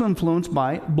was also influenced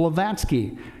by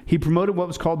Blavatsky. He promoted what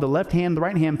was called the left-hand, the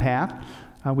right-hand path.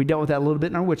 We dealt with that a little bit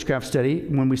in our witchcraft study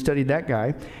when we studied that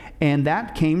guy. And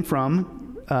that came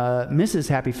from Mrs.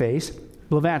 Happy Face,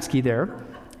 Blavatsky there.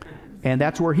 And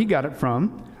that's where he got it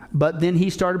from. But then he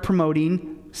started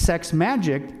promoting sex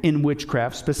magic in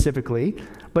witchcraft specifically.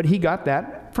 But he got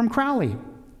that from Crowley,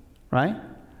 right?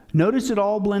 Notice it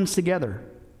all blends together.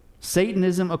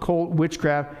 Satanism, occult,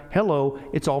 witchcraft, hello,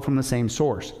 it's all from the same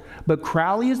source. But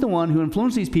Crowley is the one who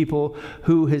influenced these people,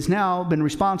 who has now been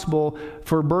responsible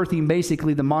for birthing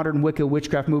basically the modern Wicca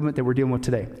witchcraft movement that we're dealing with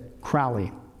today.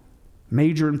 Crowley.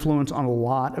 Major influence on a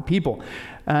lot of people,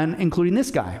 and including this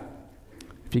guy.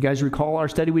 If you guys recall our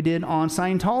study we did on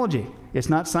Scientology. It's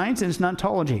not science and it's not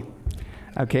ontology.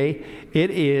 Okay, it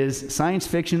is science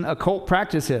fiction occult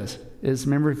practices.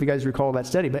 Remember, if you guys recall that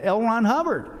study. But L. Ron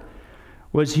Hubbard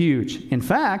was huge. In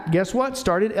fact, guess what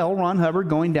started L. Ron Hubbard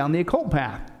going down the occult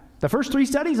path? The first 3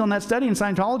 studies on that study in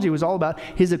Scientology was all about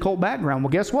his occult background.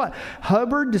 Well, guess what?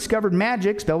 Hubbard discovered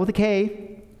magic, spelled with a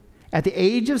K, at the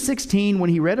age of 16 when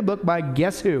he read a book by,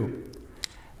 guess who?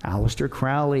 Aleister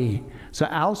Crowley. So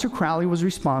Aleister Crowley was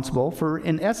responsible for,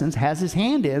 in essence, has his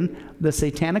hand in the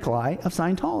satanic lie of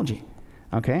Scientology.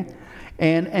 Okay?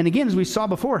 And again, as we saw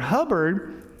before,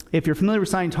 Hubbard, if you're familiar with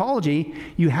Scientology,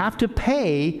 you have to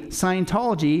pay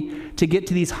Scientology to get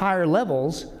to these higher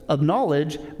levels of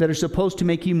knowledge that are supposed to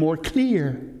make you more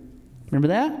clear. Remember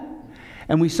that?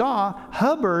 And we saw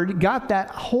Hubbard got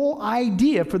that whole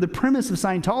idea for the premise of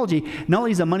Scientology. Not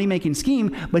only is a money-making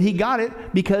scheme, but he got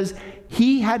it because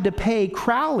he had to pay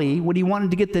Crowley when he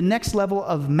wanted to get the next level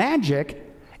of magic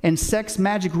and sex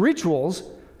magic rituals.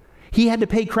 He had to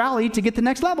pay Crowley to get the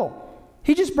next level.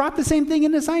 He just brought the same thing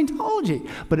into Scientology,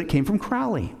 but it came from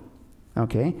Crowley,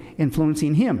 okay,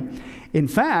 influencing him. In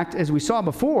fact, as we saw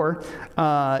before,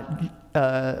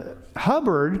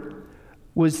 Hubbard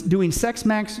was doing sex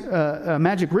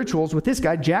magic rituals with this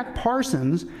guy, Jack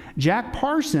Parsons. Jack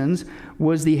Parsons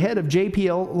was the head of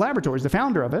JPL Laboratories, the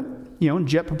founder of it,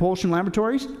 Jet Propulsion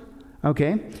Laboratories,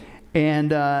 okay?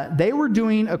 And they were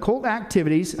doing occult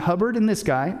activities, Hubbard and this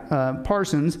guy,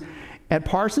 Parsons, at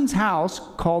Parsons' house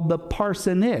called the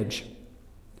Parsonage.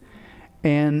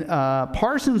 And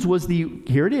Parsons was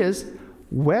here it is,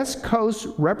 West Coast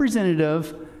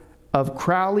representative of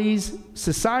Crowley's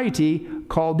society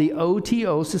called the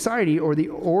OTO Society, or the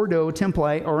Ordo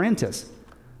Templi Orientis.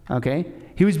 Okay?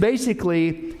 He was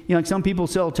basically, like some people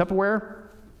sell Tupperware,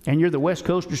 and you're the West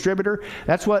Coast distributor.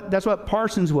 That's what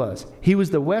Parsons was. He was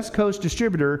the West Coast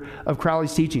distributor of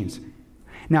Crowley's teachings.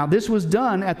 Now, this was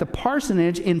done at the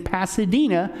Parsonage in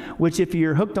Pasadena, which, if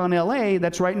you're hooked on LA,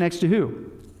 that's right next to who?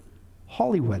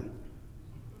 Hollywood.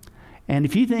 And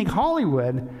if you think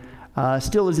Hollywood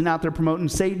still isn't out there promoting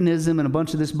Satanism and a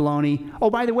bunch of this baloney. Oh,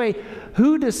 by the way,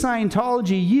 who does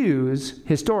Scientology use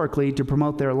historically to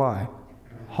promote their lie?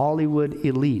 Hollywood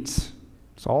elites.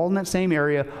 It's all in that same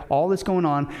area, all that's going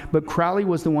on, but Crowley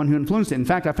was the one who influenced it. In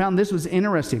fact, I found this was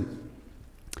interesting.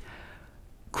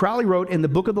 Crowley wrote in the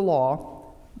Book of the Law,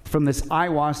 from this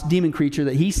Aiwass demon creature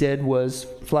that he said was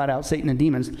flat out Satan and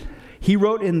demons, he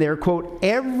wrote in there, quote,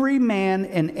 "Every man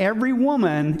and every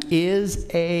woman is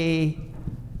a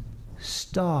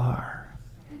star."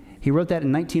 He wrote that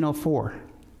in 1904.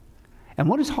 And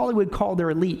what does Hollywood call their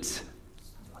elites?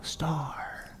 A star.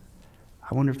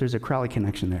 I wonder if there's a Crowley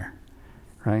connection there,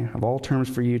 right? Of all terms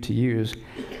for you to use,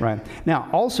 right? Now,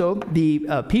 also,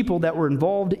 the people that were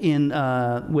involved in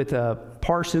with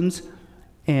Parsons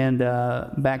and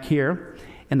back here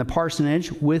in the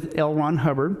parsonage with L. Ron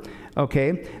Hubbard,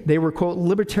 okay, they were, quote,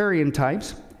 libertarian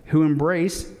types who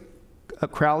embraced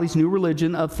Crowley's new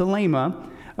religion of Thelema,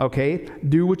 okay,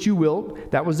 do what you will.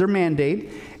 That was their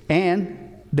mandate.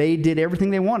 And they did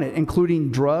everything they wanted,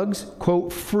 including drugs,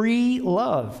 quote, free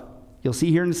love. You'll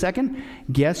see here in a second.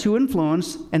 Guess who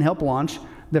influenced and helped launch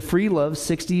the free love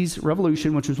 60s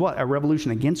revolution, which was what? A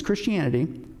revolution against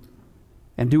Christianity.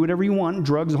 And do whatever you want,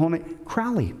 drugs, a whole night.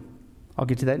 Crowley. I'll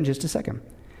get to that in just a second.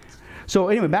 So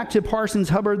anyway, back to Parsons,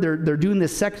 Hubbard. They're doing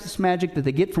this sex magic that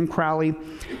they get from Crowley.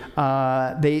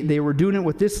 They were doing it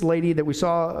with this lady that we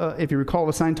saw, if you recall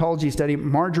the Scientology study,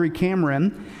 Marjorie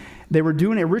Cameron. They were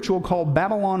doing a ritual called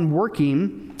Babylon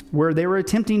Working, where they were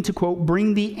attempting to, quote,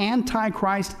 bring the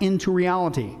Antichrist into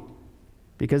reality.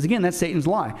 Because again, that's Satan's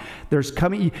lie. There's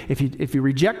coming, if you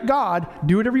reject God,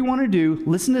 do whatever you want to do,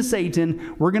 listen to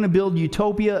Satan, we're going to build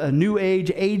utopia, a new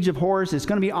age of Horus. It's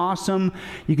going to be awesome.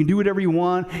 You can do whatever you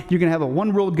want. You're going to have a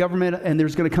one world government, and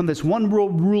there's going to come this one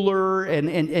world ruler, and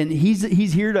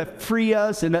he's here to free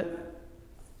us.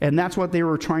 And that's what they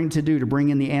were trying to do, to bring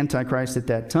in the Antichrist at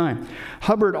that time.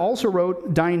 Hubbard also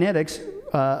wrote Dianetics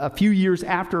a few years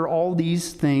after all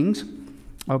these things,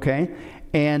 okay?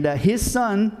 And his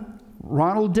son,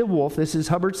 Ronald DeWolf, this is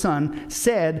Hubbard's son,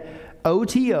 said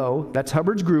OTO, that's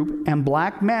Hubbard's group, and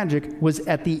black magic was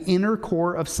at the inner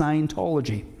core of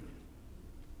Scientology.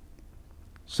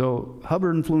 So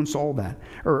Hubbard influenced all that,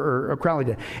 or Crowley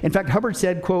did. In fact, Hubbard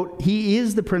said, quote, he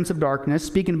is the Prince of Darkness,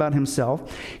 speaking about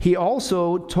himself. He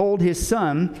also told his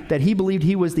son that he believed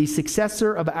he was the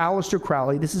successor of Aleister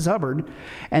Crowley, this is Hubbard,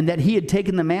 and that he had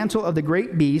taken the mantle of the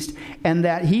great beast, and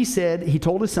that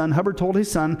Hubbard told his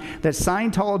son, that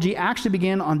Scientology actually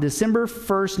began on December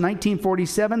 1st,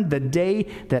 1947, the day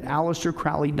that Aleister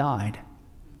Crowley died.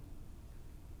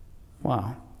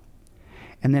 Wow.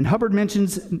 And then Hubbard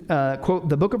mentions, quote,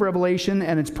 the book of Revelation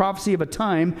and its prophecy of a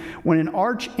time when an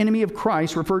arch enemy of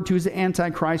Christ, referred to as the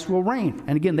Antichrist, will reign.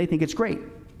 And again, they think it's great.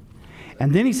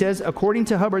 And then he says, according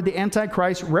to Hubbard, the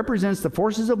Antichrist represents the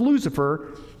forces of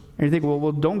Lucifer. And you think,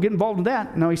 well, don't get involved in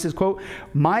that. No, he says, quote,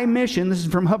 my mission, this is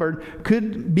from Hubbard,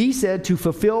 could be said to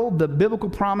fulfill the biblical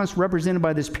promise represented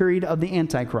by this period of the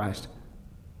Antichrist.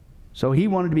 So he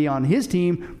wanted to be on his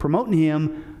team, promoting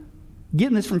him,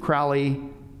 getting this from Crowley.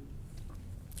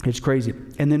 It's crazy.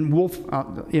 And then Wolf,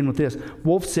 in with this,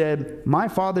 Wolf said, my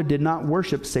father did not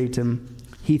worship Satan.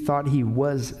 He thought he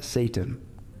was Satan.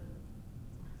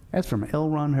 That's from L.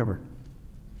 Ron Hubbard,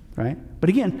 right? But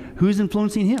again, who's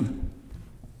influencing him?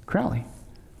 Crowley,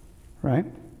 right?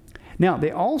 Now,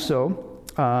 they also,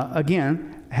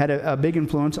 again, had a big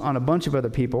influence on a bunch of other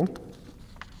people,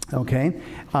 okay,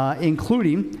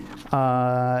 including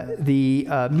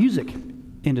the music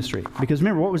industry. Because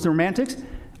remember, what was the Romantics?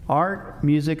 Art,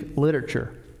 music,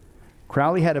 literature.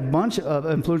 Crowley had a bunch of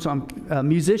influence on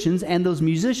musicians, and those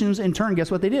musicians, in turn, guess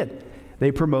what they did?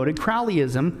 They promoted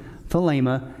Crowleyism,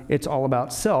 Thelema, it's all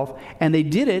about self, and they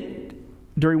did it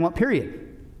during what period?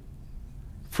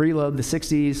 Free love, the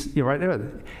 60s, right there.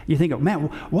 You think, oh, man,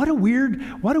 what a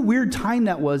weird time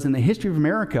that was in the history of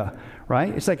America,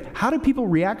 right? It's like, how do people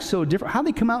react so different? How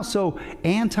do they come out so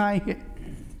anti?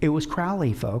 It was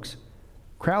Crowley, folks.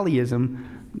 Crowleyism,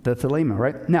 the Thelema,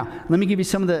 right? Now, let me give you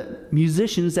some of the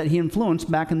musicians that he influenced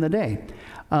back in the day,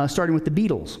 starting with the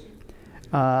Beatles.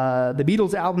 The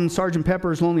Beatles album, Sgt.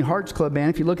 Pepper's Lonely Hearts Club Band,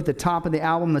 if you look at the top of the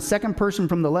album, the second person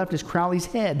from the left is Crowley's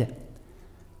head.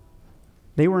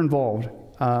 They were involved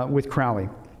with Crowley,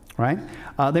 right?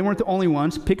 They weren't the only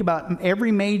ones. Pick about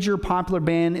every major popular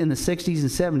band in the 60s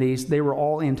and 70s, they were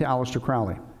all into Aleister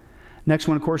Crowley. Next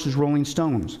one, of course, is Rolling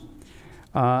Stones.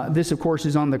 This, of course,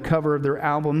 is on the cover of their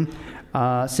album,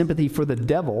 Sympathy for the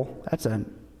Devil. That's a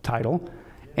title.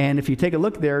 And if you take a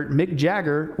look there, Mick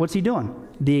Jagger, what's he doing?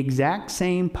 The exact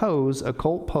same pose,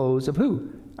 occult pose of who?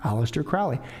 Aleister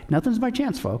Crowley. Nothing's by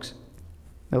chance, folks.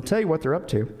 They'll tell you what they're up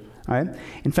to. All right?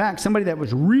 In fact, somebody that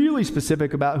was really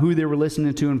specific about who they were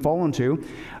listening to and following to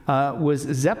was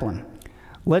Zeppelin.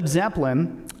 Led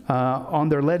Zeppelin, on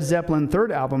their Led Zeppelin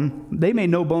third album, they made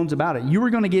no bones about it. You were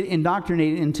going to get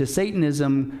indoctrinated into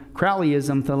Satanism,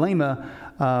 Crowleyism,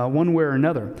 Thelema, one way or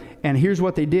another. And here's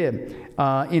what they did.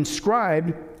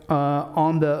 Inscribed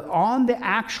on the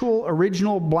actual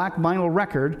original black vinyl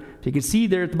record, you can see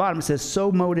there at the bottom, it says,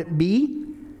 so mote it be.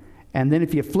 And then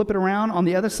if you flip it around on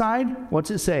the other side,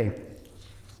 what's it say?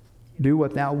 Do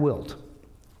what thou wilt.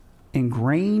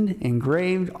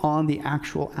 Engraved on the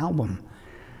actual album.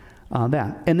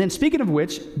 That. And then speaking of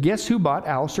which, guess who bought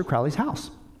Aleister Crowley's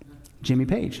house? Jimmy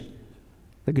Page,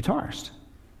 the guitarist.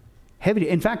 Heavy.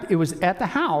 In fact, it was at the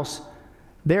house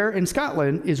there in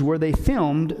Scotland is where they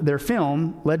filmed their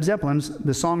film, Led Zeppelin's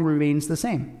The Song Remains the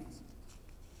Same.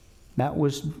 That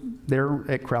was there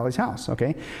at Crowley's house,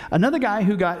 okay? Another guy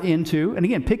who got into, and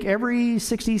again, pick every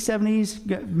 60s,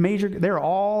 70s major, they're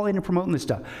all into promoting this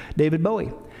stuff. David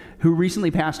Bowie, who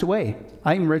recently passed away.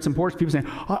 I even read some reports, people saying,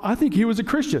 I think he was a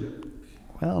Christian.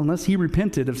 Well, unless he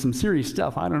repented of some serious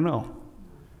stuff, I don't know.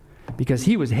 Because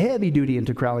he was heavy duty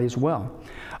into Crowley as well.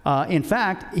 In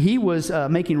fact, he was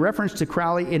making reference to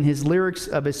Crowley in his lyrics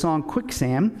of his song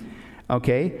Quicksand,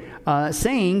 okay,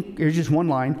 saying, here's just one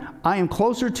line, I am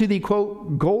closer to the,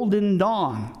 quote, golden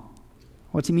dawn.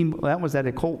 What's he mean? That was that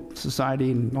occult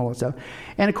society and all that stuff.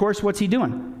 And of course, what's he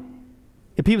doing?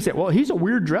 If people say, well, he's a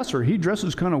weird dresser. He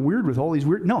dresses kind of weird with all these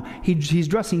weird... No, he's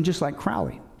dressing just like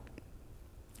Crowley.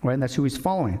 Right? And that's who he's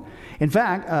following. In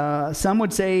fact, some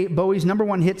would say Bowie's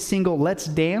 #1 hit single, Let's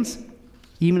Dance,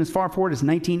 even as far forward as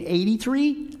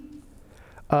 1983,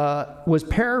 was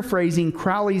paraphrasing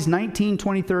Crowley's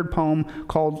 1923 poem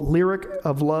called Lyric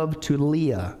of Love to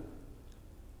Leah.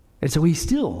 And so he's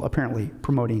still apparently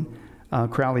promoting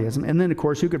Crowleyism. And then, of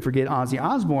course, who could forget Ozzy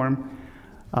Osbourne?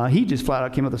 He just flat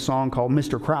out came up with a song called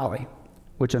Mr. Crowley,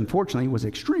 which unfortunately was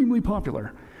extremely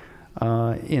popular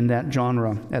in that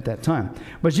genre at that time.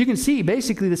 But as you can see,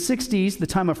 basically the 60s, the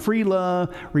time of free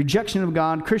love, rejection of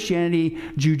God, Christianity,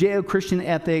 Judeo-Christian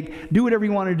ethic, do whatever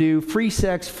you want to do, free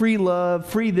sex, free love,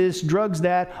 free this, drugs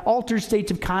that, altered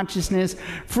states of consciousness,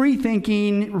 free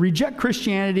thinking, reject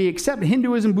Christianity, accept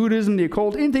Hinduism, Buddhism, the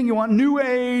occult, anything you want, New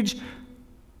Age.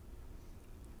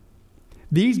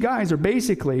 These guys are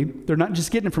basically, they're not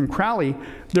just getting it from Crowley,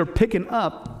 they're picking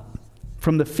up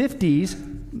from the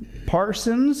 50s,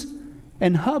 Parsons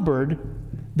and Hubbard.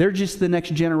 They're just the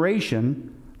next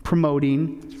generation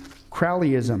promoting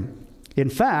Crowleyism. In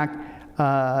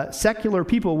fact, secular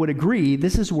people would agree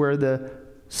this is where the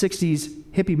 60s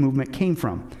hippie movement came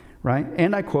from. right?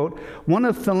 And I quote, one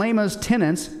of Thelema's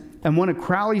tenets and one of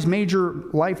Crowley's major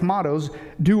life mottos,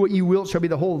 do what you will, it shall be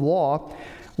the whole law,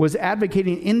 was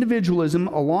advocating individualism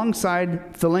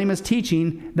alongside Thelema's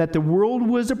teaching that the world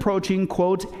was approaching,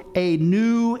 quote, a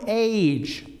new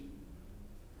age.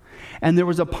 And there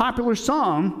was a popular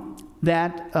song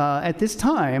that at this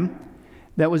time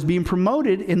that was being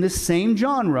promoted in this same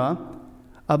genre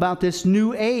about this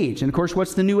new age. And of course,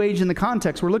 what's the new age in the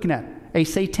context we're looking at? A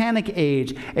satanic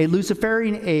age, a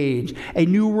Luciferian age, a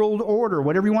new world order,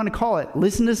 whatever you want to call it.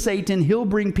 Listen to Satan. He'll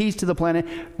bring peace to the planet.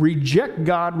 Reject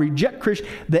God, reject Christ.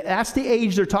 That's the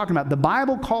age they're talking about. The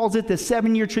Bible calls it the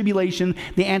 7-year tribulation,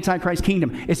 the Antichrist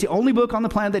kingdom. It's the only book on the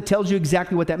planet that tells you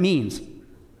exactly what that means.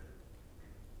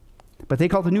 But they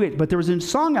call it the new age. But there was a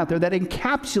song out there that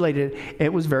encapsulated it.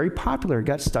 It was very popular. It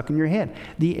got stuck in your head.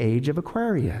 The age of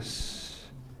Aquarius.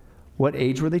 What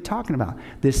age were they talking about?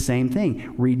 This same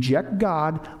thing. Reject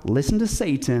God, listen to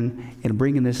Satan, and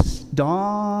bring in this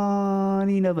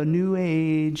dawning of a new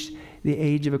age, the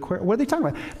age of Aquarius. What are they talking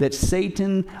about? That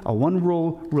Satan, a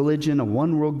one-world religion, a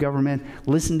one-world government,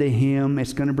 listen to him.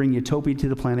 It's going to bring utopia to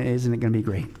the planet. Isn't it going to be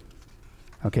great?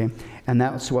 Okay, and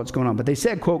that's what's going on. But they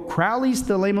said, quote, Crowley's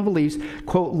Thelema beliefs,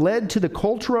 quote, led to the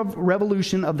cultural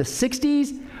revolution of the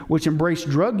 60s, which embraced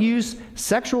drug use,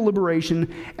 sexual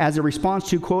liberation as a response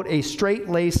to, quote, a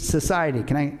straight-laced society.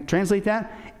 Can I translate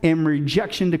that? In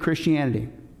rejection to Christianity.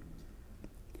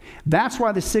 That's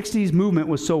why the 60s movement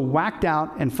was so whacked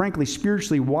out and, frankly,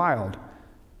 spiritually wild,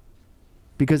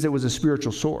 because it was a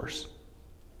spiritual source.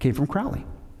 It came from Crowley,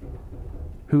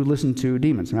 who listened to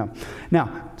demons.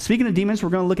 Now, speaking of demons, we're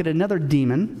going to look at another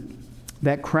demon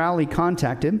that Crowley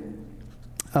contacted.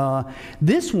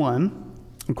 This one,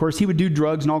 of course, he would do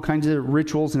drugs and all kinds of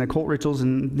rituals and occult rituals,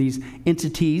 and these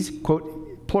entities,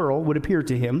 quote, plural, would appear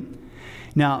to him.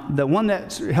 Now, the one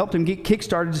that helped him get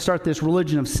kick-started to start this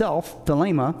religion of self,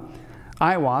 Thelema,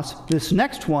 Aiwass, this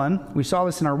next one, we saw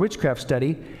this in our witchcraft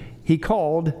study, he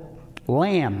called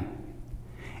Lamb.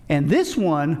 And this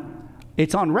one,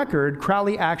 it's on record,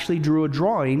 Crowley actually drew a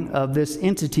drawing of this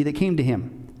entity that came to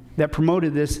him that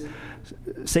promoted this,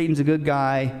 Satan's a good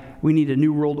guy, we need a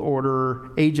new world order,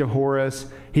 age of Horus,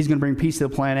 he's going to bring peace to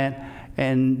the planet,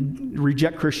 and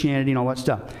reject Christianity and all that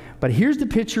stuff. But here's the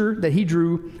picture that he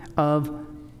drew of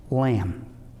Lamb.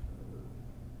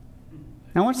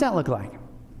 Now, what's that look like?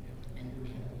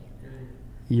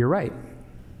 You're right.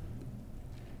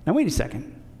 Now, wait a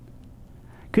second.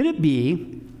 Could it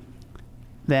be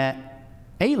that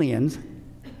aliens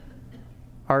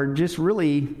are just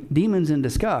really demons in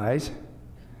disguise,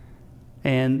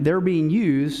 and they're being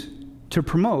used to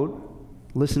promote,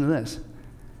 listen to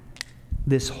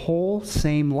this whole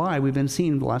same lie we've been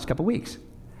seeing the last couple of weeks.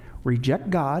 Reject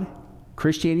God.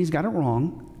 Christianity's got it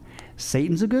wrong.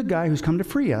 Satan's a good guy who's come to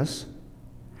free us.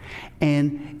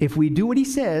 And if we do what he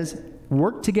says,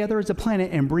 work together as a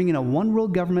planet and bring in a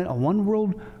one-world government, a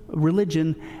one-world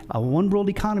religion, a one-world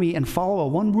economy, and follow a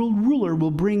one-world ruler,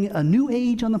 will bring a new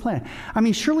age on the planet. I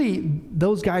mean, surely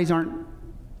those guys aren't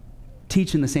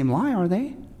teaching the same lie, are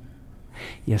they?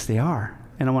 Yes, they are.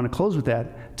 And I want to close with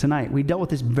that tonight. We dealt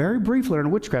with this very briefly in a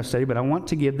witchcraft study, but I want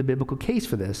to give the biblical case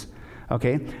for this.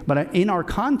 Okay? But in our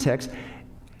context,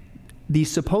 these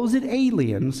supposed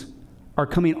aliens are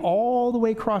coming all the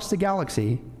way across the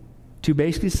galaxy to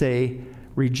basically say,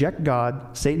 reject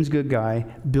God, Satan's good guy,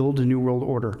 build a new world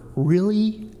order.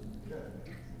 Really?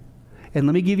 And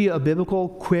let me give you a biblical,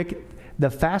 quick, the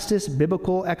fastest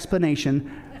biblical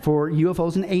explanation for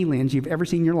UFOs and aliens you've ever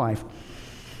seen in your life.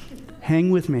 Hang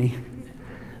with me.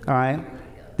 All right?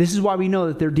 This is why we know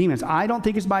that they're demons. I don't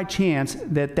think it's by chance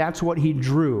that that's what he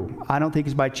drew. I don't think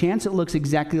it's by chance it looks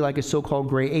exactly like a so-called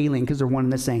gray alien, because they're one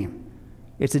and the same.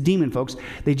 It's a demon, folks.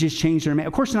 They just changed their name.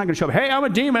 Of course, they're not going to show up, hey, I'm a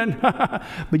demon.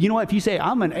 But you know what? If you say,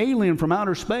 I'm an alien from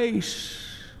outer space,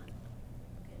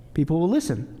 people will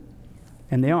listen.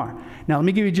 And they are. Now, let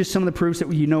me give you just some of the proofs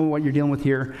that you know what you're dealing with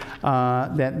here,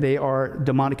 that they are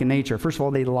demonic in nature. First of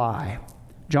all, they lie.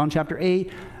 John chapter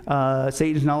 8,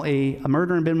 Satan's not a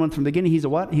murderer and been one from the beginning. He's a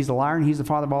what? He's a liar, and he's the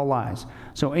father of all lies.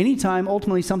 So anytime,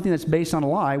 ultimately, something that's based on a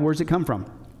lie, where does it come from?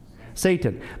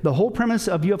 Satan. The whole premise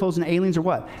of UFOs and aliens are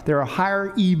what? They're a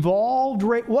higher evolved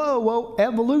rate.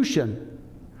 Evolution.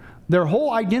 Their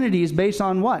whole identity is based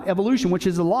on what? Evolution, which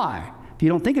is a lie. If you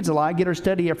don't think it's a lie, get our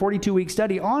study, a 42-week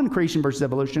study on creation versus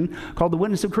evolution called The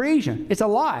Witness of Creation. It's a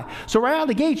lie. So right out of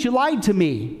the gates, you lied to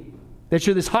me that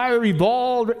you're this higher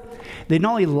evolved. They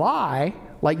not only lie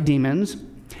like demons,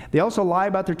 they also lie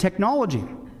about their technology.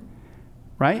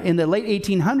 Right? In the late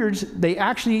 1800s, they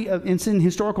actually, it's in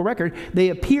historical record, they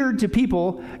appeared to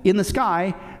people in the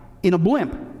sky in a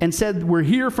blimp and said, we're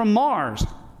here from Mars.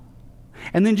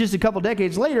 And then just a couple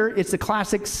decades later, it's the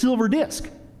classic silver disc.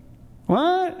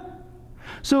 What?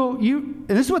 So and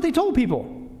this is what they told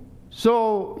people.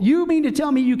 So you mean to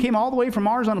tell me you came all the way from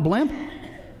Mars on a blimp?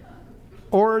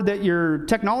 Or that your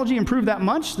technology improved that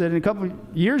much that in a couple of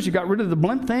years you got rid of the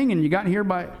blimp thing and you got here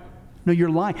by... No, you're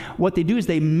lying. What they do is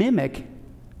they mimic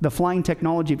the flying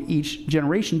technology of each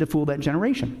generation to fool that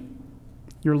generation.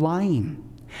 You're lying.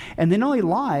 And they not only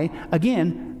lie,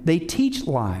 again, they teach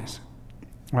lies.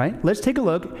 Right? Let's take a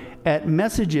look at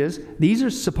messages. These are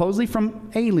supposedly from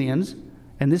aliens,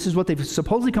 and this is what they've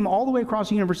supposedly come all the way across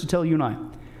the universe to tell you and I.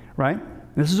 Right?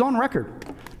 This is on record.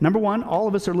 Number one, all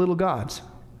of us are little gods.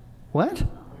 What?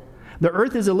 The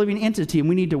earth is a living entity, and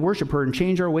we need to worship her and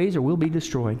change our ways or we'll be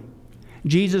destroyed.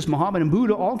 Jesus, Muhammad, and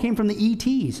Buddha all came from the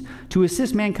ETs to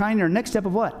assist mankind in our next step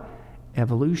of what?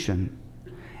 Evolution.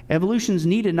 Evolution is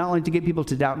needed not only to get people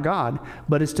to doubt God,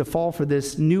 but it's to fall for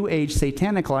this new age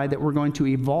satanic lie that we're going to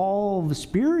evolve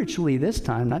spiritually this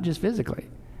time, not just physically,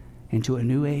 into a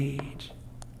new age.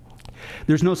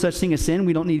 There's no such thing as sin.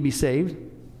 We don't need to be saved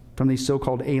from these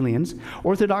so-called aliens.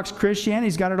 Orthodox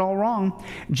Christianity's got it all wrong.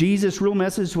 Jesus' real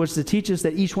message was to teach us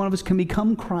that each one of us can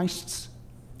become Christs.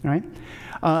 Right?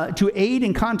 To aid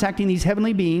in contacting these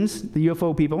heavenly beings, the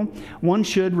UFO people, one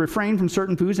should refrain from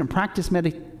certain foods and practice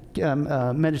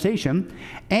meditation.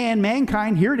 And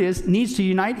mankind, here it is, needs to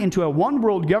unite into a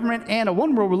one-world government and a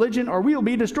one-world religion or we'll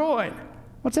be destroyed.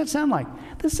 What's that sound like?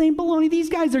 The same baloney these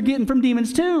guys are getting from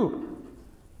demons too.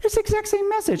 It's the exact same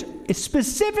message. It's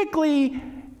specifically,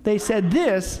 they said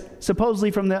this, supposedly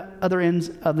from the other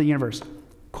ends of the universe.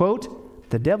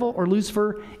 Quote, the devil or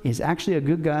Lucifer is actually a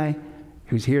good guy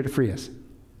who's here to free us.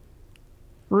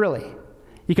 Really?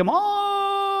 You come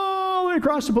all the way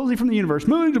across supposedly from the universe,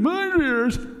 millions of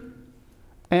years,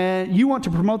 and you want to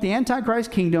promote the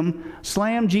Antichrist kingdom,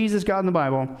 slam Jesus, God in the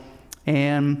Bible,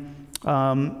 and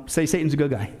say Satan's a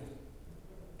good guy.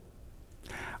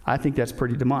 I think that's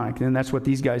pretty demonic, and that's what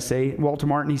these guys say. Walter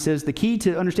Martin, he says, the key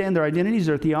to understand their identities is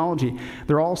their theology.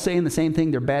 They're all saying the same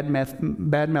thing. They're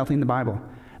bad-mouthing the Bible.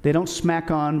 They don't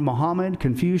smack on Muhammad,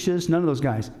 Confucius, none of those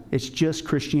guys. It's just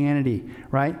Christianity,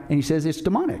 right? And he says it's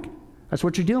demonic. That's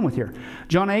what you're dealing with here.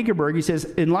 John Egerberg, he says,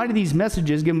 in light of these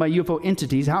messages given by UFO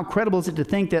entities, how credible is it to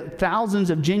think that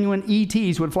thousands of genuine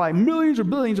ETs would fly millions or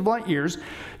billions of light years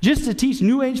just to teach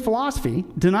New Age philosophy,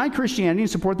 deny Christianity,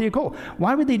 and support the occult?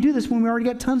 Why would they do this when we already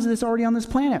got tons of this already on this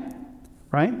planet?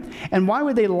 Right? And why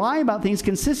would they lie about things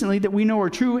consistently that we know are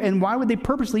true, and why would they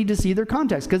purposely deceive their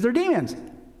context? Because they're demons.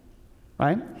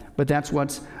 Right? But that's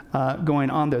what's going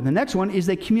on there. The next one is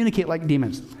they communicate like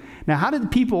demons. Now, how did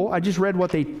people, I just read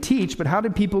what they teach, but how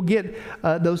did people get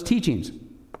those teachings?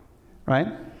 Right?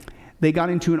 They got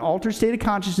into an altered state of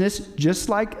consciousness, just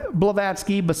like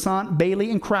Blavatsky, Besant,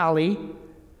 Bailey, and Crowley,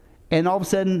 and all of a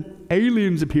sudden,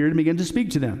 aliens appeared and began to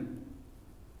speak to them.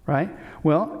 Right?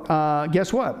 Well,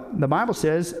 guess what? The Bible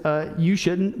says you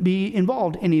shouldn't be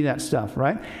involved in any of that stuff,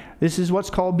 right? This is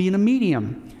what's called being a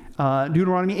medium.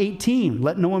 Deuteronomy 18,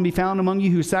 let no one be found among you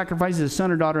who sacrifices a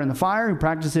son or daughter in the fire, who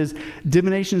practices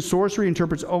divination, sorcery,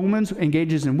 interprets omens,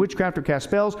 engages in witchcraft or casts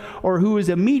spells, or who is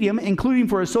a medium, including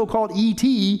for a so-called ET,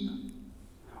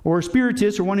 or a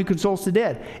spiritist, or one who consults the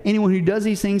dead. Anyone who does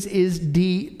these things is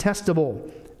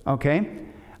detestable. Okay?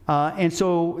 And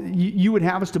so you would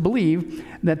have us to believe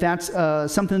that that's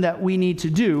something that we need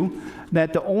to do,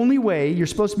 that the only way you're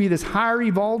supposed to be this higher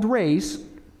evolved race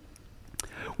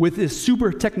with this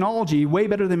super technology, way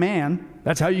better than man.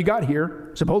 That's how you got here,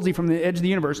 supposedly from the edge of the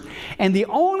universe. And the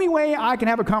only way I can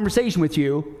have a conversation with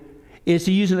you is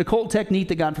to use an occult technique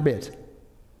that God forbids.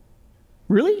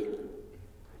 Really?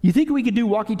 You think we could do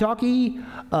walkie-talkie,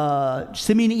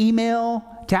 send me an email,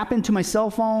 tap into my cell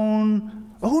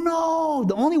phone? Oh no,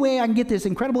 the only way I can get this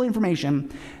incredible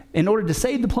information in order to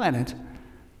save the planet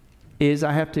is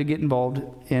I have to get involved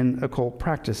in occult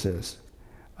practices.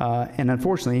 And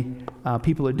unfortunately,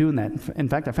 people are doing that. In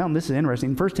fact, I found this is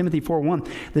interesting. 1 Timothy 4:1,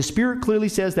 the Spirit clearly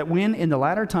says that when in the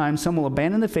latter times some will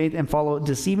abandon the faith and follow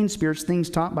deceiving spirits, things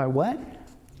taught by what?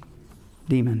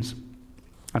 Demons.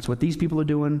 That's what these people are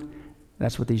doing.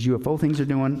 That's what these UFO things are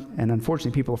doing. And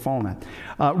unfortunately, people are falling that.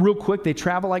 Real quick, they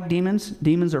travel like demons.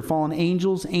 Demons are fallen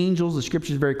angels. Angels, the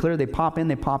scripture is very clear. They pop in,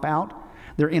 they pop out.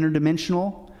 They're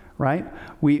interdimensional. Right?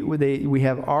 We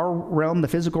have our realm, the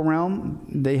physical realm.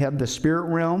 They have the spirit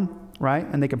realm, right?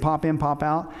 And they can pop in, pop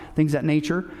out, things of that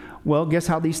nature. Well, guess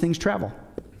how these things travel?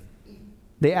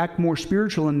 They act more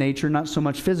spiritual in nature, not so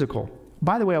much physical.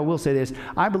 By the way, I will say this.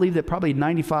 I believe that probably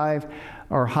 95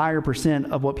 or higher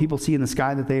 % of what people see in the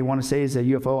sky that they want to say is a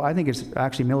UFO, I think it's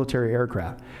actually military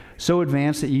aircraft. So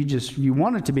advanced that you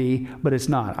want it to be, but it's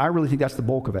not. I really think that's the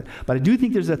bulk of it. But I do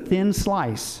think there's a thin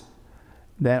slice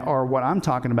that are what I'm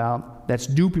talking about, that's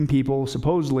duping people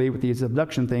supposedly with these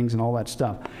abduction things and all that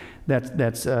stuff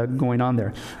that's going on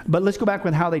there. But let's go back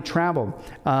with how they travel.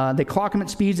 They clock them at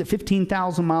speeds at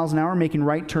 15,000 miles an hour, making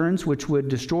right turns, which would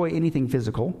destroy anything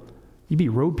physical. You'd be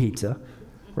road pizza,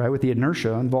 right, with the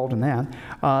inertia involved in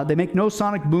that. They make no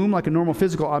sonic boom like a normal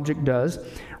physical object does.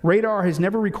 Radar has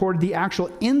never recorded the actual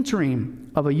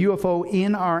entering of a UFO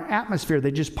in our atmosphere.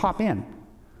 They just pop in.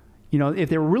 You know, if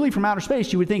they were really from outer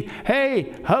space, you would think,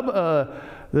 hey,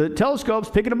 the telescope's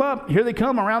picking them up. Here they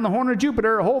come around the horn of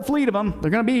Jupiter, a whole fleet of them. They're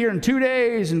going to be here in 2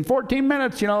 days and 14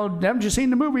 minutes. You know, haven't you seen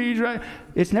the movies, right?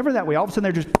 It's never that way. All of a sudden,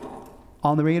 they're just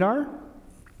on the radar.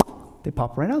 They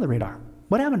pop right on the radar.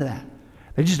 What happened to that?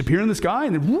 They just appear in the sky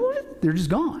and then they're just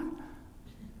gone.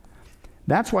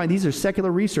 That's why these are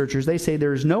secular researchers. They say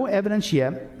there is no evidence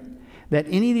yet that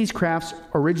any of these crafts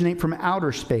originate from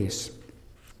outer space.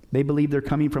 They believe they're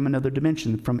coming from another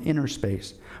dimension, from inner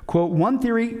space. Quote, one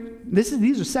theory,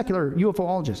 these are secular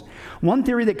UFOologists. One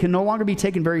theory that can no longer be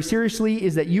taken very seriously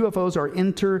is that UFOs are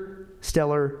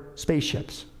interstellar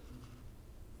spaceships.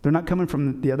 They're not coming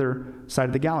from the other side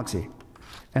of the galaxy.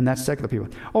 And that's secular people.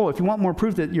 Oh, if you want more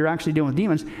proof that you're actually dealing with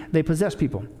demons, they possess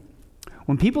people.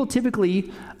 When people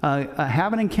typically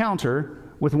have an encounter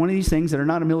with one of these things that are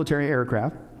not a military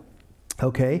aircraft,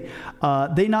 okay,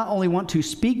 they not only want to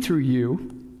speak through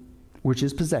you, which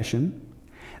is possession,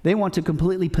 they want to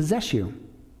completely possess you.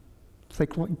 It's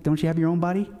like, what, don't you have your own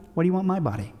body? Why do you want my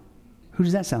body? Who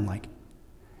does that sound like?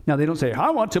 Now, they don't say, I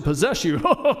want to possess you.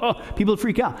 People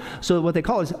freak out. So what they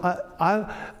call is, I'll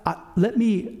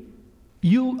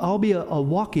be a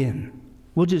walk-in.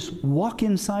 We'll just walk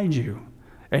inside you,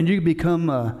 and you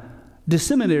become a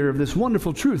disseminator of this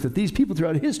wonderful truth that these people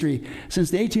throughout history since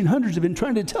the 1800s have been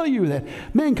trying to tell you, that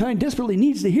mankind desperately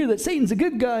needs to hear that Satan's a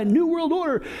good guy, New World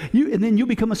Order. And then you'll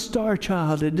become a star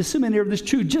child, a disseminator of this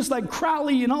truth, just like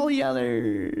Crowley and all the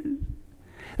others.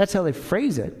 That's how they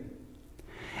phrase it.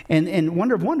 And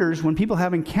wonder of wonders, when people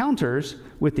have encounters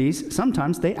with these,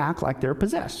 sometimes they act like they're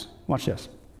possessed. Watch this.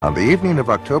 On the evening of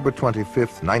October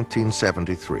 25th,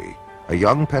 1973, a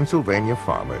young Pennsylvania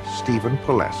farmer, Stephen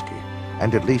Pulaski,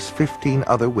 and at least 15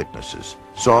 other witnesses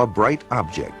saw a bright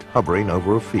object hovering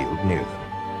over a field near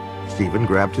them. Stephen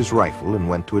grabbed his rifle and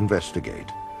went to investigate.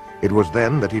 It was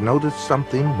then that he noticed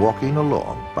something walking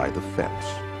along by the fence.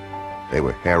 They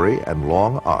were hairy and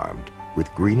long-armed,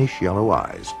 with greenish-yellow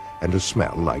eyes, and a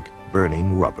smell like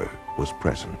burning rubber was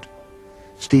present.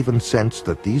 Stephen sensed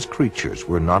that these creatures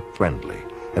were not friendly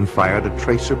and fired a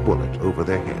tracer bullet over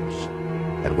their heads.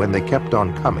 And when they kept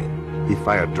on coming, he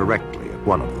fired directly at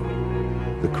one of them.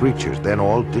 The creatures then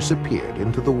all disappeared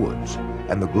into the woods,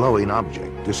 and the glowing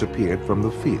object disappeared from the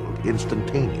field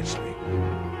instantaneously.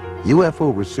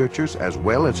 UFO researchers as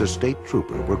well as a state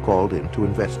trooper were called in to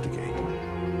investigate.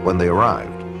 When they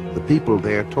arrived, the people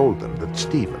there told them that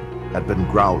Stephen had been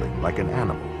growling like an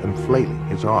animal and flailing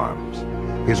his arms.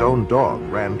 His own dog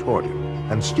ran toward him,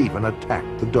 and Stephen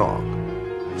attacked the dog.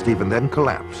 Stephen then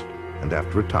collapsed, and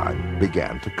after a time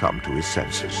began to come to his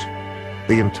senses.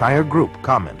 The entire group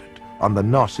commented on the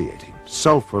nauseating,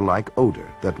 sulfur-like odor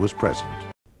that was present.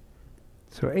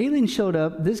 So alien showed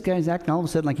up, this guy's acting all of a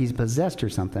sudden like he's possessed or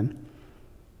something,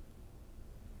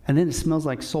 and then it smells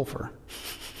like sulfur.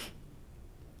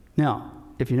 Now,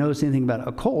 if you notice anything about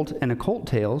occult and occult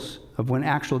tales of when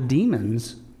actual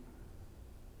demons,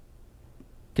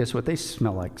 guess what they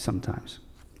smell like sometimes?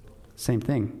 Same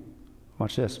thing.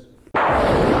 Watch this. The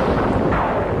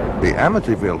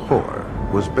Amityville Horror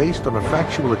was based on a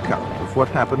factual account of what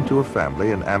happened to a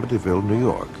family in Amityville, New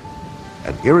York.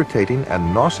 An irritating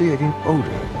and nauseating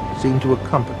odor seemed to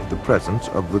accompany the presence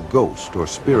of the ghost or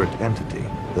spirit entity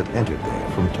that entered there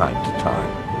from time to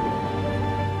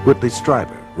time. Whitley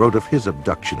Strieber wrote of his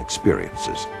abduction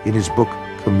experiences in his book,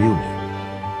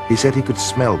 Communion. He said he could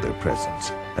smell their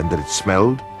presence and that it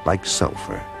smelled like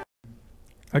sulfur.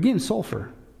 Again,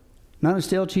 sulfur. Not a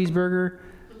stale cheeseburger,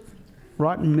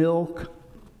 rotten milk,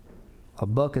 a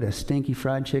bucket of stinky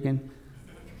fried chicken.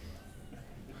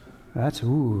 That's,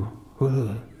 ooh.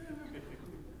 Ugh.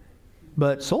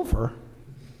 But sulfur,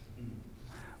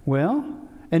 well,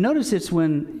 and notice it's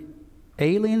when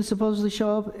aliens supposedly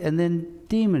show up and then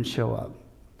demons show up.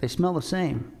 They smell the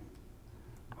same.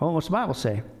 Well, what's the Bible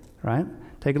say, right?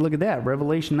 Take a look at that,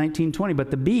 Revelation 19:20. But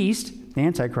the beast, the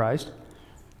Antichrist,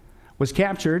 was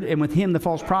captured, and with him the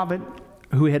false prophet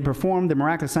who had performed the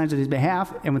miraculous signs on his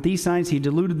behalf, and with these signs he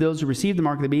deluded those who received the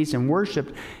mark of the beast and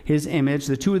worshipped his image.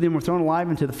 The two of them were thrown alive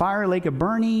into the fire lake of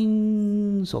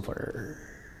burning sulfur.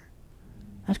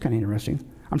 That's kind of interesting.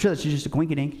 I'm sure that's just a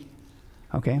coinkydink.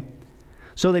 Okay?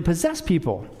 So they possess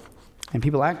people, and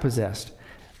people act possessed.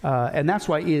 And that's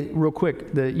why, real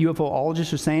quick, the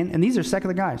UFOologists are saying, and these are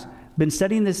secular guys, been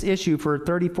studying this issue for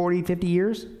 30, 40, 50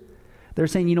 years. They're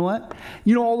saying, you know what?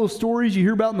 You know all those stories you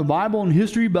hear about in the Bible and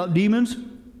history about demons?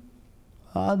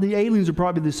 The aliens are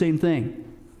probably the same thing.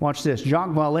 Watch this.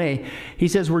 Jacques Vallée, he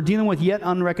says, we're dealing with yet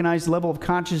unrecognized level of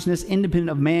consciousness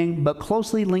independent of man, but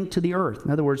closely linked to the earth.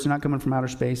 In other words, they're not coming from outer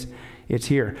space. It's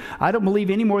here. I don't believe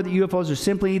anymore that UFOs are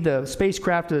simply the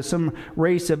spacecraft of some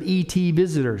race of ET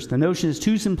visitors. The notion is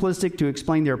too simplistic to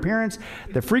explain their appearance,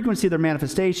 the frequency of their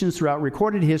manifestations throughout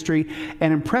recorded history.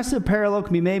 An impressive parallel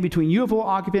can be made between UFO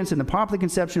occupants and the popular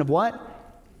conception of what?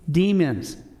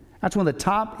 Demons. That's one of the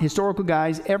top historical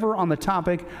guys ever on the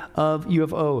topic of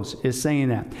UFOs is saying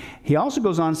that. He also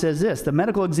goes on and says this, the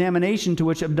medical examination to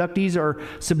which abductees are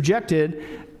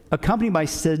subjected, accompanied by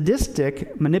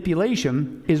sadistic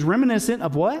manipulation, is reminiscent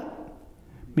of what?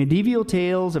 Medieval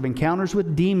tales of encounters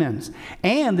with demons.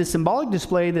 And the symbolic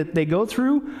display that they go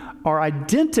through are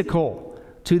identical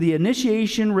to the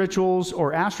initiation rituals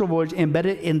or astral voyage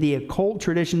embedded in the occult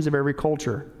traditions of every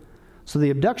culture. So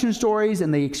the abduction stories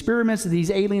and the experiments that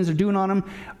these aliens are doing on them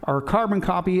are a carbon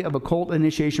copy of occult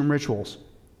initiation rituals.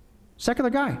 Secular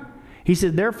guy. He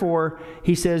said, therefore,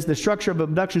 he says the structure of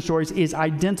abduction stories is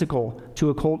identical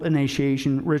to occult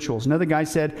initiation rituals. Another guy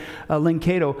said, Lynn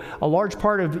Cato, a large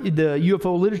part of the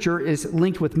UFO literature is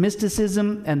linked with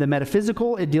mysticism and the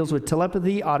metaphysical. It deals with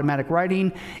telepathy, automatic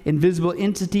writing, invisible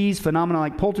entities, phenomena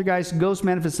like poltergeist, ghost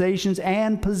manifestations,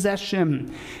 and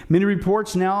possession. Many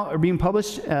reports now are being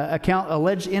published account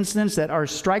alleged incidents that are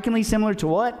strikingly similar to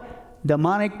what?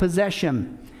 Demonic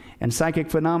possession and psychic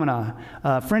phenomena.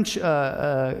 French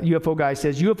UFO guy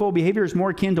says UFO behavior is more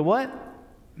akin to what?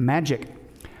 Magic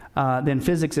than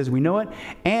physics as we know it.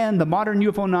 And the modern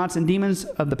UFO knots and demons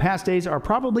of the past days are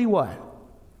probably what?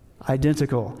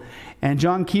 Identical. And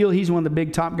John Keel, he's one of the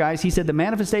big top guys. He said the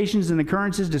manifestations and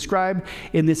occurrences described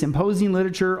in this imposing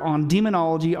literature on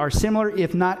demonology are similar,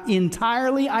 if not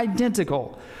entirely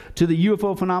identical, to the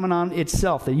UFO phenomenon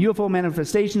itself. The UFO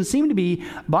manifestations seem to be,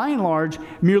 by and large,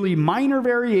 merely minor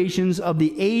variations of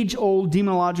the age-old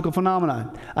demonological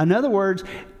phenomenon. In other words,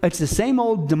 it's the same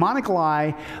old demonic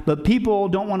lie, but people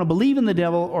don't want to believe in the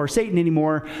devil or Satan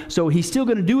anymore, so he's still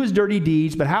going to do his dirty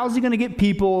deeds, but how is he going to get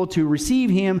people to receive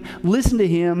him, listen to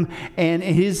him, and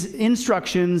his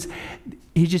instructions?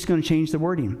 He's just going to change the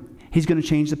wording. He's going to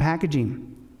change the packaging.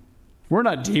 We're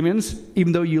not demons,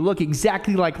 even though you look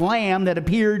exactly like Lamb that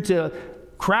appeared to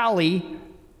Crowley.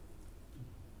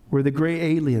 We're the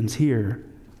gray aliens here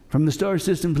from the star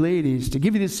system Pleiades to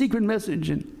give you the secret message.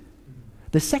 And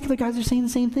the secular guys are saying the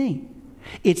same thing.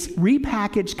 It's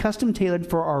repackaged, custom tailored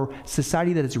for our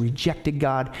society that has rejected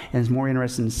God and is more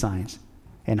interested in science.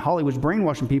 And Hollywood's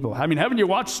brainwashing people. I mean, haven't you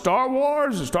watched Star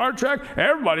Wars or Star Trek?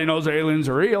 Everybody knows aliens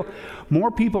are real.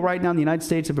 More people right now in the United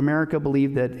States of America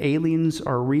believe that aliens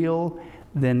are real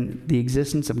than the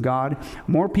existence of God.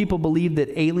 More people believe that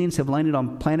aliens have landed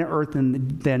on planet Earth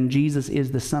than Jesus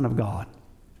is the Son of God.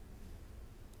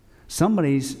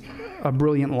 Somebody's a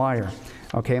brilliant liar,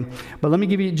 okay? But let me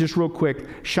give you just real quick,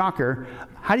 shocker.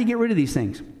 How do you get rid of these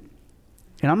things?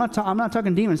 And I'm not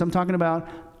talking demons. I'm talking about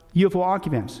UFO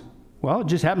occupants. Well, it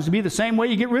just happens to be the same way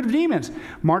you get rid of demons.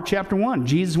 Mark chapter 1,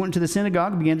 Jesus went to the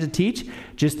synagogue and began to teach.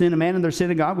 Just then a man in their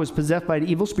synagogue was possessed by an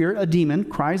evil spirit, a demon,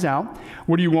 cries out,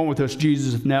 "What do you want with us,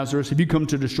 Jesus of Nazareth? Have you come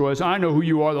to destroy us? I know who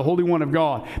you are, the Holy One of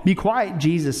God." "Be quiet,"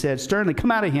 Jesus said sternly. "Come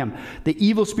out of him." The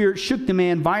evil spirit shook the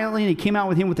man violently, and he came out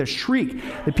with him with a shriek.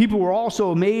 The people were all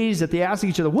so amazed that they asked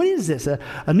each other, "What is this?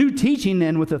 A new teaching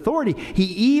and with authority."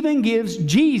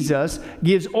 Jesus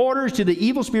gives orders to the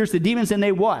evil spirits, the demons, and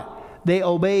they what? They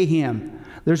obey him.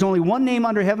 There's only one name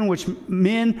under heaven which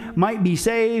men might be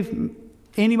saved.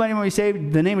 Anybody might be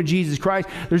saved, the name of Jesus Christ.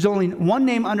 There's only one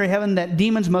name under heaven that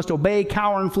demons must obey,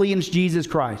 cower, and flee, and it's Jesus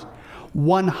Christ.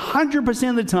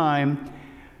 100% of the time,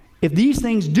 if these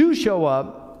things do show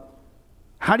up,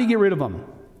 how do you get rid of them?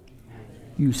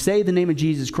 You say the name of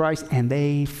Jesus Christ, and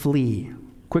they flee.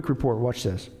 Quick report, watch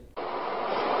this.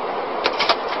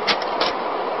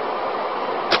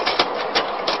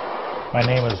 My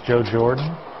name is Joe Jordan,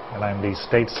 and I'm the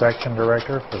State Section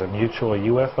Director for the Mutual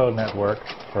UFO Network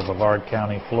for Brevard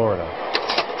County, Florida.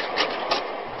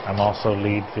 I'm also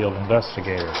lead field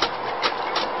investigator.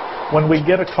 When we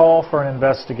get a call for an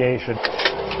investigation,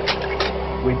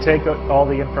 we take all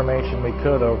the information we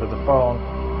could over the phone,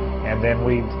 and then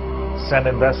we send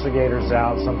investigators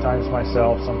out, sometimes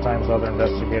myself, sometimes other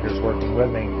investigators working with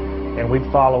me, and we'd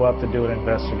follow up to do an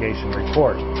investigation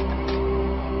report.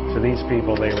 To these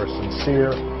people, they were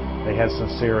sincere, they had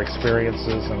sincere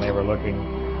experiences, and they were looking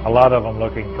A lot of them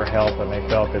looking for help, and they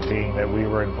felt that being that we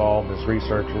were involved as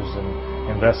researchers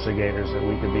and investigators, that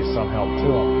we could be some help to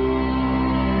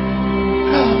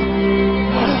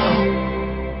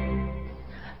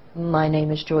them. My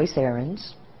name is Joyce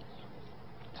Ahrens.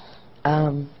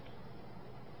 I'm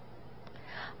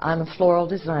a floral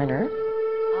designer.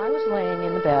 I was laying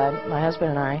in the bed, my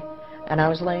husband and I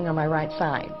was laying on my right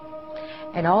side.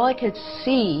 And all I could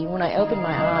see, when I opened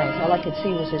my eyes, all I could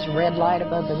see was this red light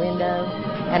above the window,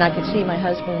 and I could see my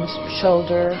husband's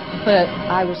shoulder, but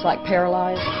I was like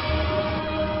paralyzed.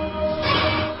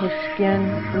 His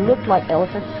skin looked like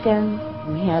elephant skin,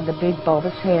 and he had the big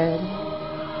bulbous head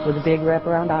with the big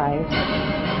wraparound eyes.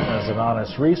 As an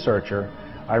honest researcher,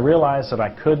 I realized that I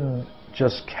couldn't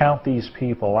just count these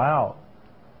people out,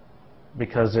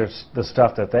 because the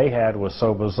stuff that they had was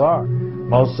so bizarre.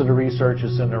 Most of the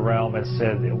researchers in the realm had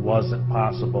said it wasn't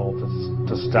possible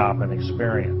to stop an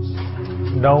experience.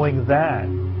 Knowing that,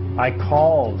 I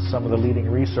called some of the leading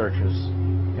researchers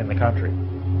in the country.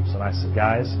 So I said,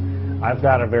 guys, I've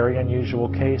got a very unusual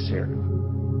case here.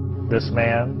 This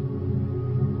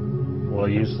man, we'll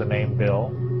use the name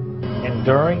Bill, and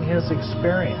during his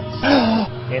experience,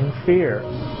 in fear,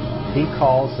 he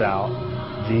calls out,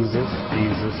 Jesus,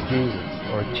 Jesus, Jesus,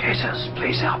 or Jesus,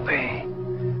 please help me.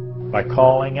 By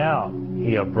calling out,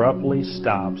 he abruptly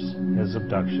stops his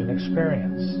abduction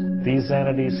experience. These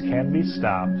entities can be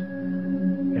stopped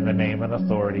in the name and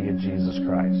authority of Jesus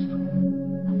Christ.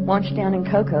 Once down in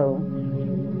Cocoa,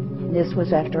 this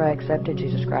was after I accepted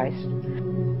Jesus Christ,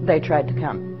 they tried to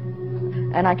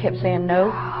come. And I kept saying, no,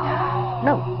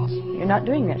 no, you're not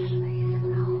doing this.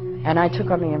 And I took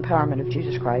on the empowerment of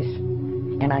Jesus Christ,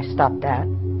 and I stopped that.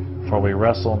 For we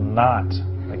wrestle not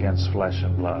against flesh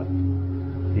and blood.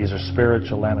 These are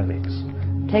spiritual entities.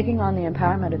 Taking on the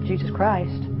empowerment of Jesus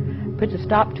Christ puts a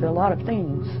stop to a lot of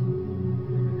things.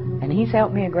 And He's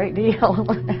helped me a great deal.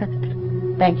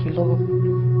 Thank you, Lord.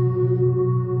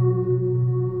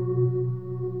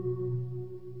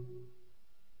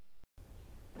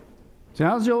 So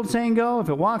how's the old saying go? If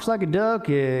it walks like a duck,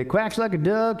 it quacks like a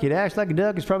duck, it acts like a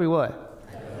duck, it's probably what?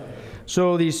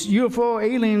 So these UFO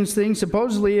aliens things,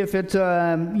 supposedly if it,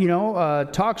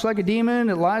 talks like a demon,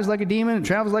 it lies like a demon, it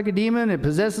travels like a demon, it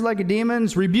possesses like a demon,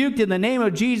 it's rebuked in the name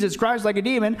of Jesus Christ like a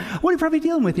demon, what are you probably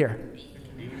dealing with here?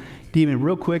 Demon.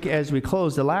 Real quick as we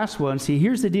close the last one, see,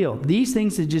 here's the deal. These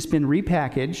things have just been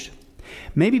repackaged.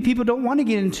 Maybe people don't want to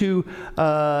get into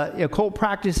occult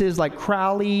practices like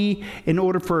Crowley in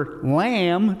order for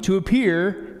Lamb to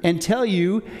appear and tell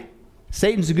you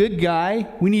Satan's a good guy.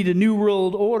 We need a new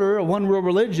world order, a one world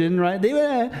religion,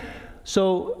 right?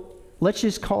 So let's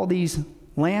just call these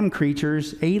lamb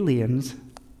creatures aliens,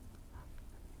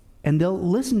 and they'll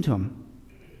listen to them.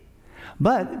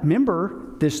 But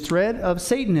remember, this thread of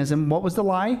Satanism, what was the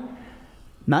lie?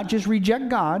 Not just reject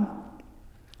God,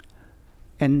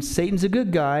 and Satan's a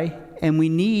good guy, and we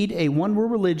need a one-world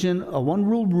religion, a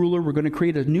one-world ruler. We're going to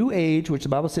create a new age, which the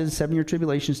Bible says 7-year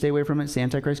tribulation, stay away from it, it's the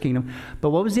Antichrist kingdom. But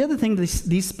what was the other thing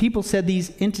these people said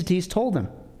these entities told them?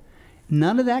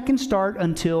 None of that can start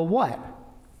until what?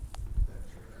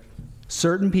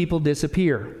 Certain people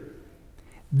disappear.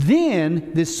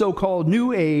 Then this so-called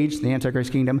new age, the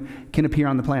Antichrist kingdom, can appear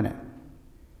on the planet.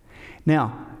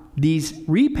 Now, these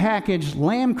repackaged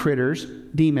lamb critters,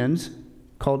 demons,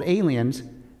 called aliens,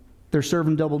 they're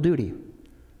serving double duty.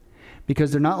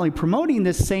 Because they're not only promoting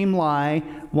this same lie,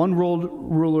 one world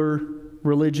ruler,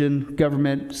 religion,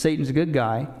 government, Satan's a good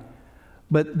guy,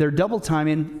 but they're double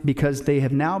timing because they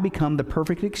have now become the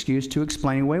perfect excuse to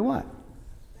explain away what?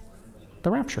 The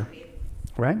rapture.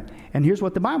 Right? And here's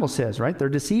what the Bible says, right? They're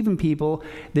deceiving people.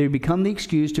 They become the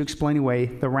excuse to explain away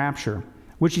the rapture.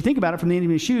 Which you think about it from the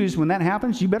enemy's shoes, when that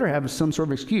happens, you better have some sort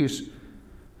of excuse.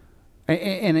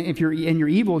 And if you're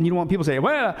evil and you don't want people to say,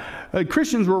 well,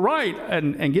 Christians were right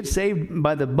and get saved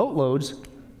by the boatloads,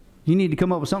 you need to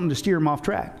come up with something to steer them off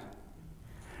track.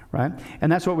 Right? And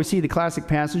that's what we see, the classic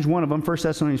passage, one of them, 1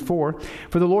 Thessalonians 4.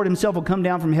 For the Lord himself will come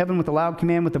down from heaven with a loud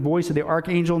command, with the voice of the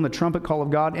archangel and the trumpet call of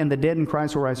God, and the dead in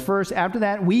Christ will rise first. After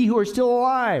that, we who are still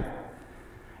alive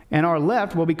and are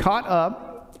left will be caught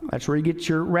up. That's where you get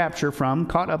your rapture from.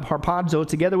 Caught up, harpazo,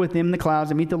 together with him in the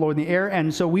clouds and meet the Lord in the air.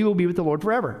 And so we will be with the Lord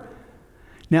forever.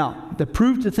 Now, the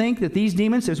proof to think that these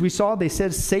demons, as we saw, they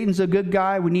said Satan's a good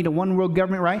guy. We need a one world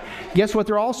government, right? Guess what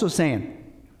they're also saying?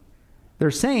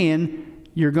 They're saying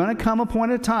you're going to come upon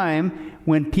a time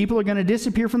when people are going to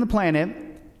disappear from the planet,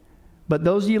 but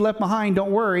those of you left behind,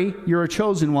 don't worry, you're a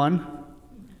chosen one.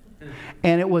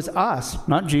 And it was us,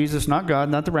 not Jesus, not God,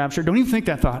 not the rapture. Don't even think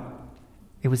that thought.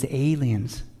 It was the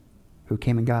aliens who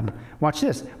came and got him. Watch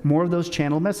this. More of those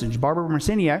channeled messages. Barbara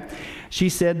Marciniak, she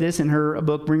said this in her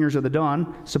book, Bringers of the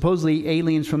Dawn. Supposedly,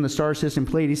 aliens from the star system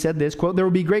Pleiades said this, quote, "There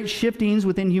will be great shiftings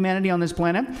within humanity on this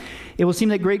planet. It will seem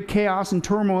that great chaos and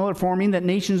turmoil are forming, that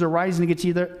nations are rising against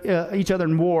each other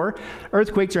in war.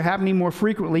 Earthquakes are happening more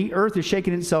frequently. Earth is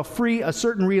shaking itself free. A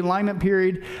certain realignment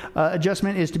period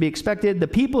adjustment is to be expected. The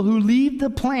people who leave the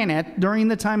planet during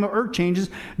the time of Earth changes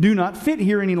do not fit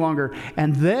here any longer.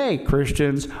 And they,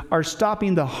 Christians, are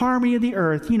stopping the harmony of the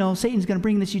earth." You know, Satan's going to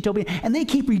bring this utopia, and they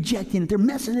keep rejecting it. They're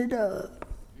messing it up.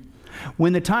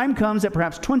 "When the time comes that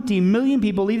perhaps 20 million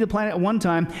people leave the planet at one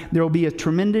time, there will be a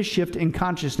tremendous shift in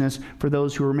consciousness for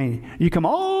those who remain." You come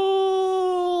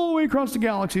all the way across the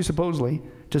galaxy, supposedly,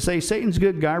 to say Satan's a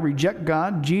good guy, reject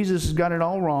God, Jesus has got it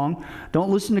all wrong,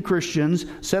 don't listen to Christians,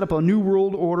 set up a new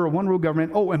world order, a one world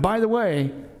government. Oh, and by the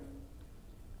way,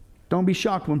 don't be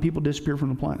shocked when people disappear from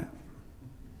the planet.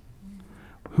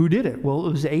 Who did it? Well,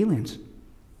 it was the aliens.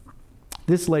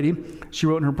 This lady, she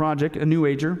wrote in her project, a New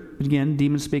Ager, again,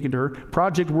 demons speaking to her,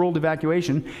 Project World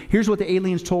Evacuation. Here's what the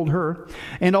aliens told her.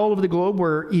 "And all over the globe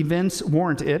where events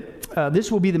warrant it,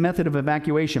 this will be the method of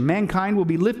evacuation. Mankind will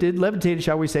be levitated,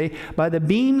 shall we say, by the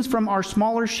beams from our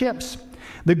smaller ships.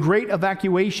 The great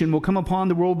evacuation will come upon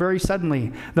the world very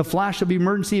suddenly. The flash of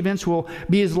emergency events will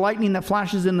be as lightning that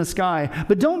flashes in the sky.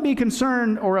 But don't be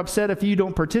concerned or upset if you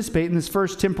don't participate in this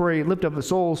first temporary lift up of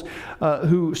souls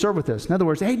who serve with us." In other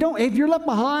words, hey, if you're left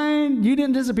behind, you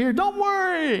didn't disappear, don't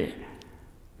worry.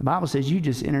 The Bible says you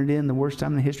just entered in the worst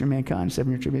time in the history of mankind,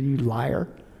 7-year tribulation, you liar.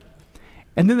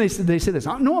 And then they said this,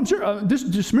 "No, I'm sure this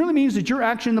just merely means that your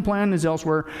action in the plan is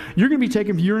elsewhere. You're going to be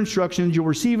taken for your instructions. You'll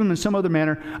receive them in some other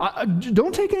manner.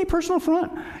 Don't take any personal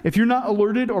affront if you're not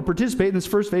alerted or participate in this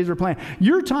first phase of our plan.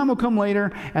 Your time will come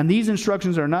later, and these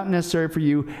instructions are not necessary for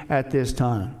you at this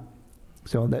time."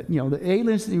 So that, you know, the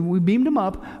aliens, we beamed them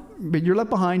up, but you're left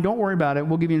behind. Don't worry about it.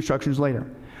 We'll give you instructions later.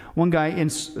 One guy in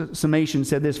summation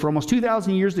said this: "For almost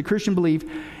 2,000 years, the Christian belief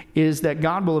is that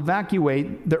God will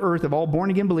evacuate the earth of all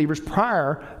born-again believers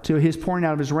prior to his pouring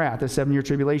out of his wrath, the 7-year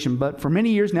tribulation. But for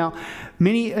many years now,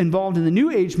 many involved in the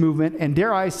New Age movement, and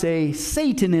dare I say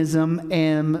Satanism,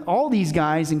 and all these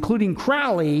guys, including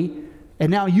Crowley, and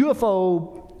now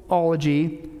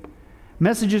UFOology,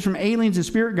 messages from aliens and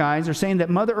spirit guides are saying that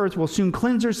Mother Earth will soon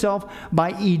cleanse herself by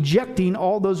ejecting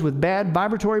all those with bad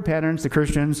vibratory patterns, the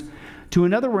Christians, to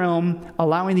another realm,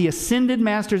 allowing the ascended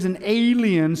masters and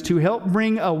aliens to help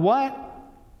bring a what?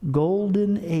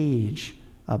 Golden age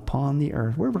upon the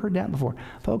earth. Where have we heard that before?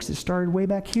 Folks, it started way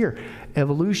back here.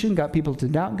 Evolution got people to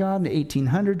doubt God in the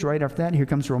 1800s. Right after that, here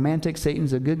comes romantics.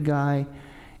 Satan's a good guy.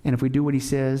 And if we do what he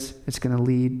says, it's going to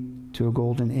lead to a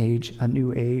golden age, a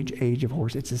new age, age of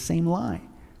horse. It's the same lie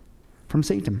from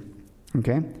Satan.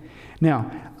 Okay?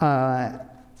 Now,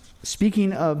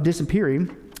 speaking of disappearing,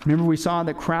 remember we saw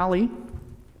that Crowley,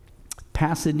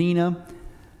 Pasadena,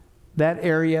 that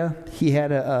area, he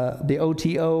had the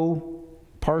OTO,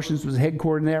 Parsons was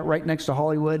headquartered there, right next to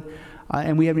Hollywood.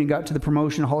 And we haven't even got to the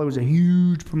promotion. Hollywood was a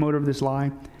huge promoter of this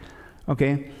lie.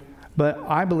 Okay? But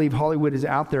I believe Hollywood is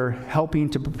out there helping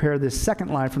to prepare this second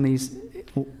lie from these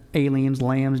aliens,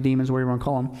 lambs, demons, whatever you want to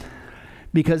call them.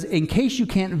 Because in case you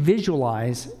can't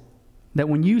visualize that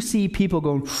when you see people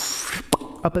go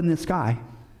up in the sky,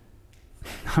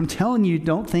 I'm telling you,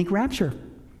 don't think rapture.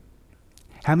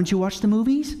 Haven't you watched the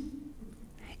movies?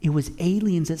 It was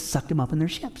aliens that sucked them up in their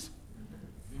ships.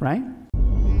 Right?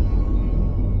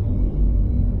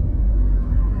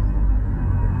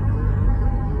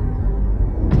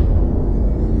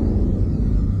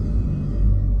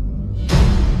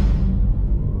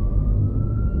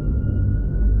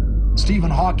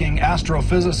 Stephen Hawking,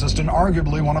 astrophysicist and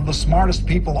arguably one of the smartest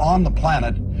people on the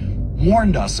planet,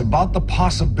 warned us about the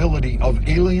possibility of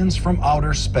aliens from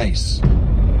outer space.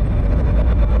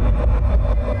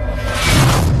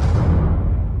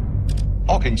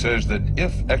 Hawking says that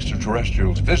if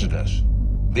extraterrestrials visit us,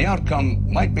 the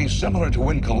outcome might be similar to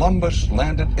when Columbus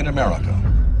landed in America.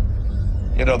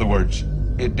 In other words,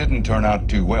 it didn't turn out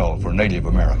too well for Native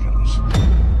Americans.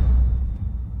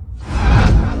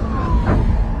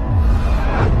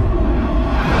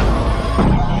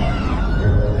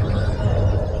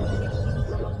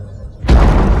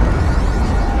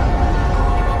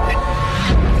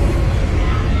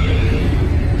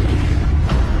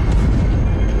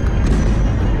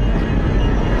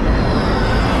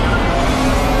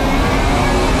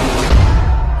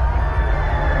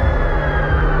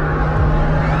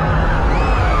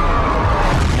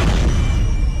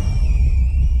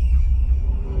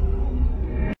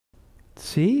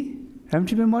 See? Haven't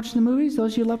you been watching the movies,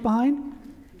 those you left behind?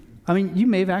 I mean, you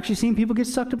may have actually seen people get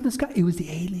sucked up in the sky. It was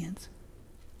the aliens.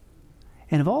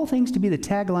 And of all things to be the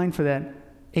tagline for that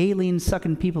alien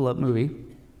sucking people up movie,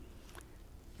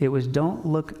 it was don't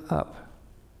look up,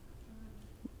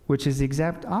 which is the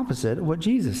exact opposite of what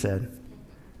Jesus said.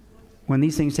 When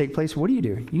these things take place, what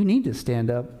do? You need to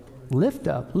stand up, lift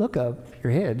up, look up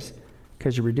your heads,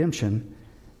 because your redemption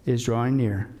is drawing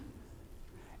near.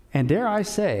 And dare I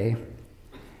say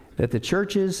that the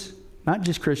churches, not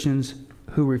just Christians,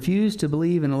 who refuse to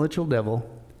believe in a literal devil,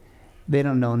 they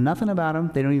don't know nothing about him.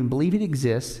 They don't even believe he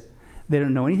exists. They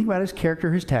don't know anything about his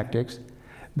character, his tactics.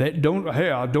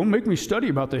 Don't make me study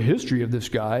about the history of this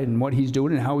guy and what he's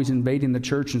doing and how he's invading the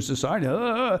church and society.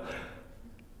 You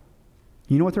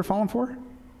know what they're falling for?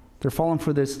 They're falling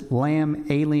for this lamb,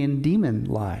 alien, demon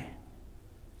lie.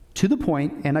 To the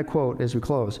point, and I quote as we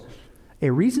close, a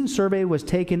recent survey was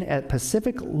taken at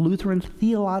Pacific Lutheran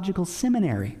Theological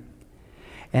Seminary,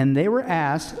 and they were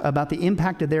asked about the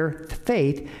impact of their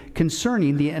faith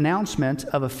concerning the announcement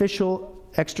of official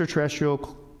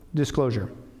extraterrestrial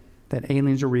disclosure, that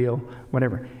aliens are real,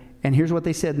 whatever. And here's what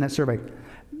they said in that survey.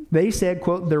 They said,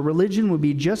 quote, their religion would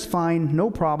be just fine, no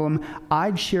problem.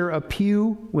 I'd share a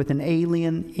pew with an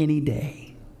alien any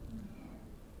day.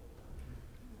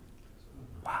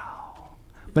 Wow.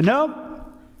 But no,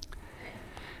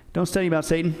 don't study about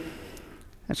Satan.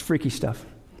 That's freaky stuff.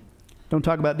 Don't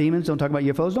talk about demons. Don't talk about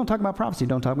UFOs. Don't talk about prophecy.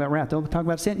 Don't talk about wrath. Don't talk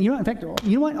about sin. You know, in fact,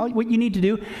 you know what you need to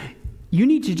do? You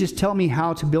need to just tell me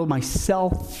how to build my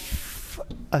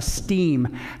self-esteem,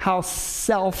 how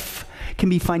self can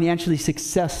be financially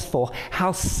successful,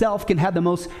 how self can have the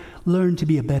most, learn to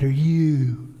be a better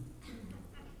you.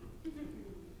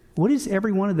 What is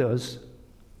every one of those?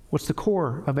 What's the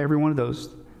core of every one of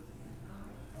those?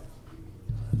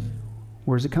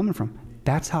 Where's it coming from?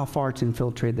 That's how far it's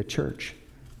infiltrated the church.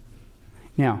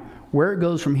 Now, where it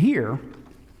goes from here,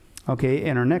 okay,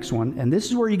 and our next one, and this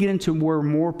is where you get into where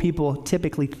more people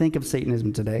typically think of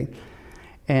Satanism today,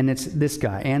 and it's this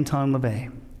guy, Anton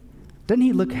LaVey. Doesn't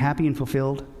he look happy and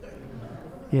fulfilled?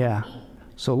 Yeah.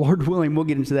 So Lord willing, we'll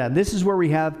get into that. This is where we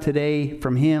have today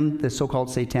from him the so-called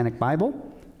Satanic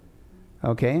Bible,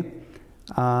 okay?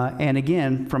 And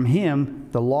again, from him,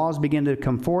 the laws begin to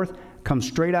come forth, come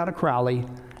straight out of Crowley,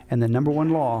 and the number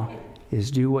one law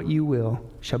is do what you will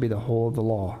shall be the whole of the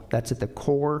law. That's at the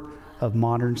core of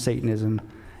modern Satanism,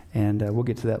 and we'll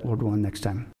get to that, Lord willing, next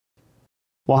time.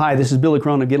 Well, hi, this is Billy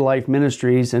Crone of Get a Life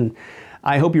Ministries, and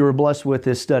I hope you were blessed with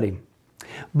this study.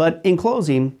 But in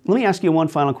closing, let me ask you one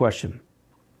final question.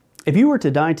 If you were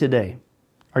to die today,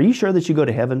 are you sure that you go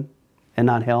to heaven and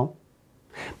not hell?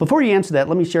 Before you answer that,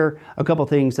 let me share a couple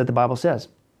things that the Bible says.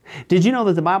 Did you know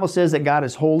that the Bible says that God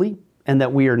is holy and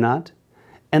that we are not?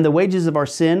 And the wages of our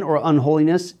sin or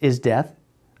unholiness is death?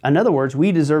 In other words,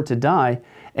 we deserve to die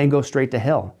and go straight to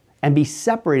hell and be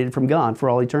separated from God for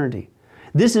all eternity.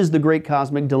 This is the great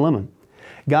cosmic dilemma.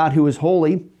 God who is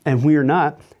holy and we are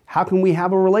not, how can we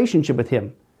have a relationship with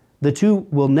Him? The two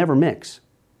will never mix.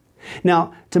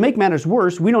 Now, to make matters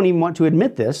worse, we don't even want to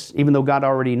admit this, even though God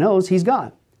already knows He's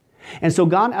God. And so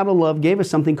God, out of love, gave us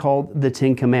something called the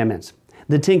Ten Commandments.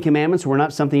 The Ten Commandments were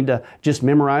not something to just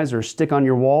memorize or stick on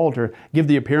your wall to give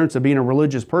the appearance of being a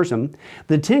religious person.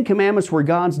 The Ten Commandments were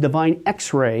God's divine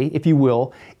X-ray, if you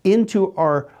will, into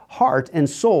our heart and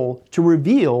soul to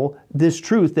reveal this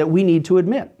truth that we need to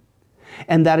admit.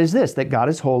 And that is this, that God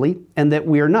is holy and that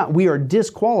we are not. We are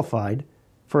disqualified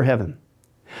for heaven.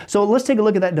 So let's take a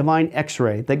look at that divine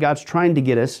X-ray that God's trying to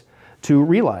get us to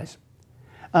realize.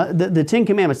 The Ten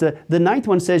Commandments, the ninth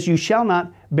one says, you shall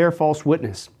not bear false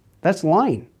witness. That's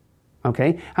lying,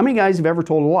 okay? How many guys have ever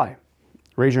told a lie?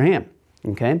 Raise your hand,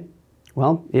 okay?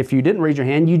 Well, if you didn't raise your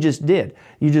hand, you just did.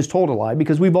 You just told a lie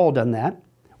because we've all done that.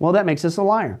 Well, that makes us a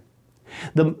liar.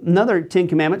 Another Ten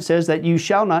Commandment says that you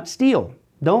shall not steal.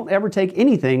 Don't ever take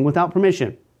anything without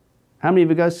permission. How many of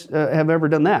you guys have ever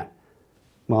done that?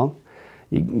 Well,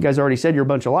 you guys already said you're a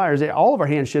bunch of liars. All of our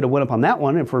hands should have went up on that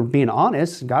one if we're being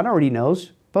honest. God already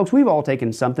knows. Folks, we've all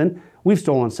taken something. We've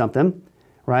stolen something,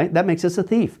 right? That makes us a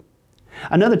thief.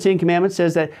 Another Ten Commandments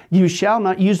says that you shall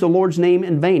not use the Lord's name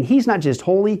in vain. He's not just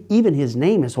holy, even His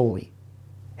name is holy.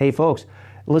 Hey folks,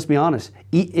 let's be honest.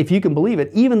 If you can believe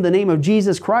it, even the name of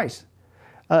Jesus Christ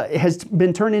has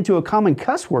been turned into a common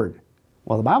cuss word.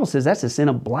 Well, the Bible says that's a sin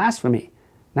of blasphemy.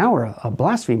 Now we're a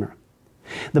blasphemer.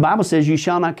 The Bible says you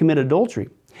shall not commit adultery.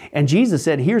 And Jesus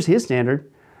said, here's His standard.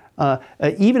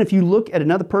 Even if you look at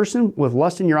another person with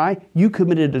lust in your eye, you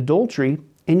committed adultery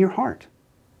in your heart.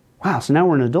 Wow, so now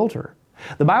we're an adulterer.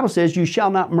 The Bible says you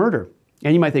shall not murder.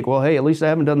 And you might think, well, hey, at least I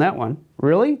haven't done that one.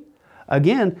 Really?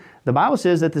 Again, the Bible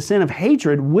says that the sin of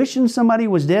hatred, wishing somebody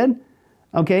was dead,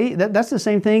 okay, that's the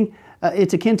same thing.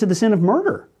 It's akin to the sin of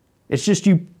murder. It's just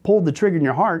you pulled the trigger in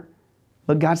your heart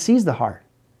but God sees the heart.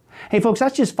 Hey folks,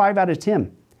 that's just 5 out of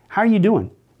 10. How are you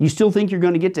doing? You still think you're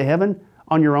going to get to heaven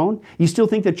on your own? You still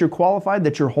think that you're qualified,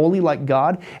 that you're holy like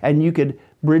God, and you could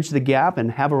bridge the gap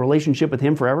and have a relationship with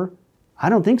Him forever? I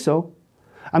don't think so.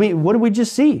 I mean, what did we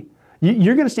just see?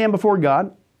 You're going to stand before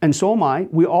God, and so am I.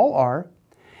 We all are.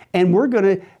 And we're going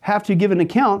to have to give an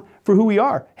account for who we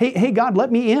are. Hey God,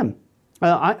 let me in.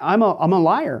 I'm a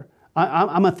liar.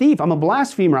 I'm a thief. I'm a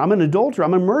blasphemer. I'm an adulterer.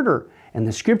 I'm a murderer. And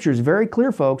the Scripture is very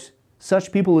clear, folks.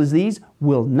 Such people as these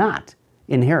will not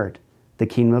inherit the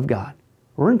kingdom of God.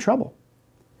 We're in trouble.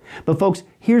 But folks,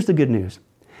 here's the good news.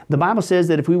 The Bible says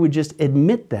that if we would just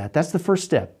admit that, that's the first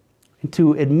step.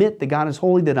 To admit that God is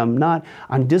holy, that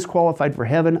I'm disqualified for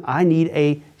heaven, I need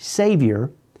a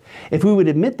Savior. If we would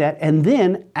admit that and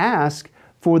then ask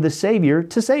for the Savior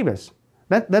to save us.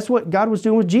 That's what God was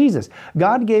doing with Jesus.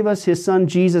 God gave us His Son,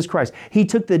 Jesus Christ. He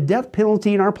took the death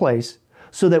penalty in our place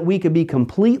so that we could be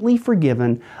completely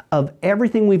forgiven of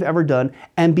everything we've ever done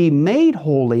and be made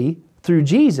holy through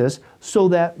Jesus so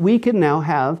that we can now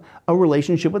have a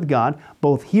relationship with God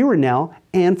both here and now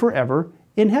and forever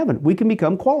in heaven. We can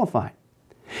become qualified.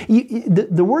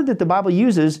 The word that the Bible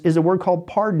uses is a word called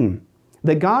pardon.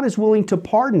 That God is willing to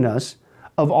pardon us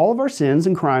of all of our sins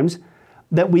and crimes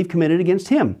that we've committed against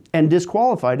Him and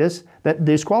disqualified us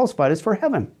for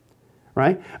heaven,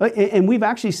 right? And we've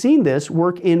actually seen this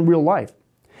work in real life.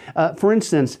 For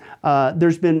instance,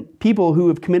 there's been people who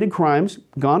have committed crimes,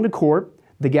 gone to court,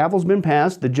 the gavel's been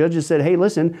passed, the judge has said, hey,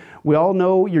 listen, we all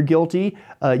know you're guilty,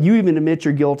 you even admit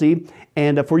you're guilty,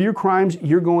 and for your crimes,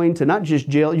 you're going to not just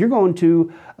jail, you're going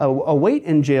to await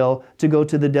in jail to go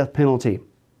to the death penalty.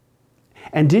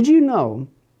 And did you know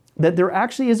that there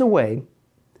actually is a way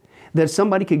that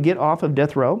somebody could get off of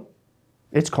death row?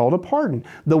 It's called a pardon.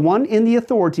 The one in the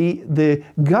authority, the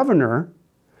governor,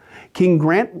 can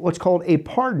grant what's called a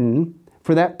pardon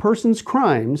for that person's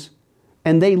crimes,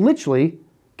 and they literally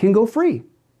can go free.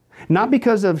 Not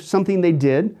because of something they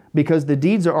did, because the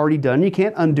deeds are already done, you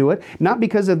can't undo it. Not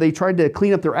because they tried to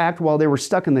clean up their act while they were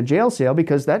stuck in the jail cell,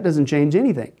 because that doesn't change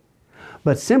anything.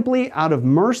 But simply out of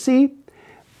mercy,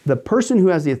 the person who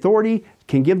has the authority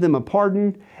can give them a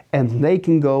pardon and they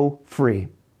can go free.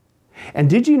 And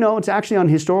did you know it's actually on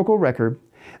historical record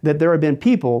that there have been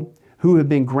people who have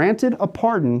been granted a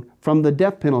pardon from the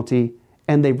death penalty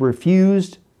and they've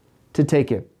refused to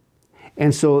take it.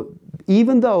 And so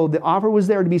even though the offer was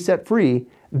there to be set free,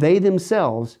 they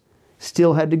themselves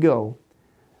still had to go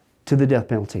to the death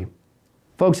penalty.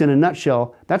 Folks, in a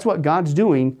nutshell, that's what God's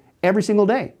doing every single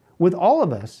day with all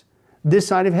of us this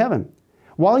side of heaven.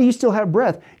 While you still have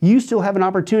breath, you still have an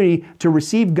opportunity to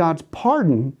receive God's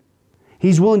pardon.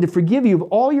 He's willing to forgive you of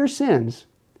all your sins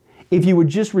if you would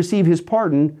just receive His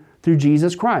pardon through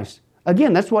Jesus Christ.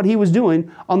 Again, that's what He was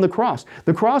doing on the cross.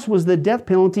 The cross was the death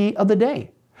penalty of the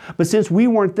day. But since we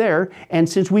weren't there, and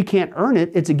since we can't earn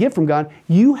it, it's a gift from God,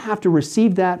 you have to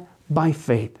receive that by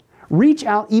faith. Reach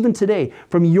out even today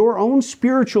from your own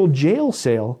spiritual jail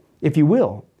cell, if you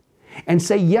will, and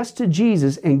say yes to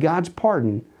Jesus and God's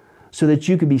pardon so that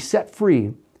you can be set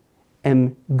free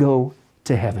and go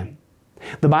to heaven.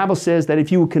 The Bible says that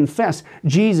if you will confess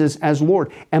Jesus as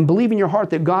Lord and believe in your heart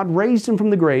that God raised Him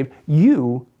from the grave,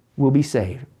 you will be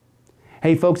saved.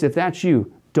 Hey folks, if that's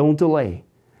you, don't delay.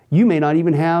 You may not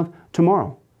even have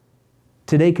tomorrow.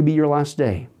 Today could be your last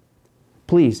day.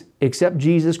 Please accept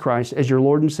Jesus Christ as your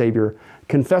Lord and Savior.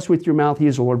 Confess with your mouth He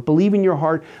is Lord. Believe in your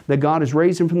heart that God has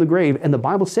raised Him from the grave. And the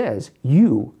Bible says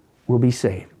you will be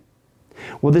saved.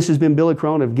 Well, this has been Billy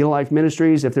Crone of Get a Life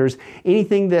Ministries. If there's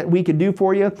anything that we could do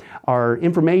for you, our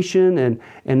information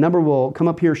and number will come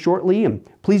up here shortly. And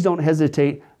please don't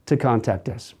hesitate to contact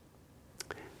us.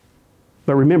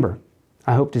 But remember,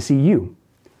 I hope to see you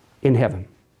in heaven.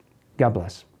 God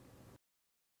bless.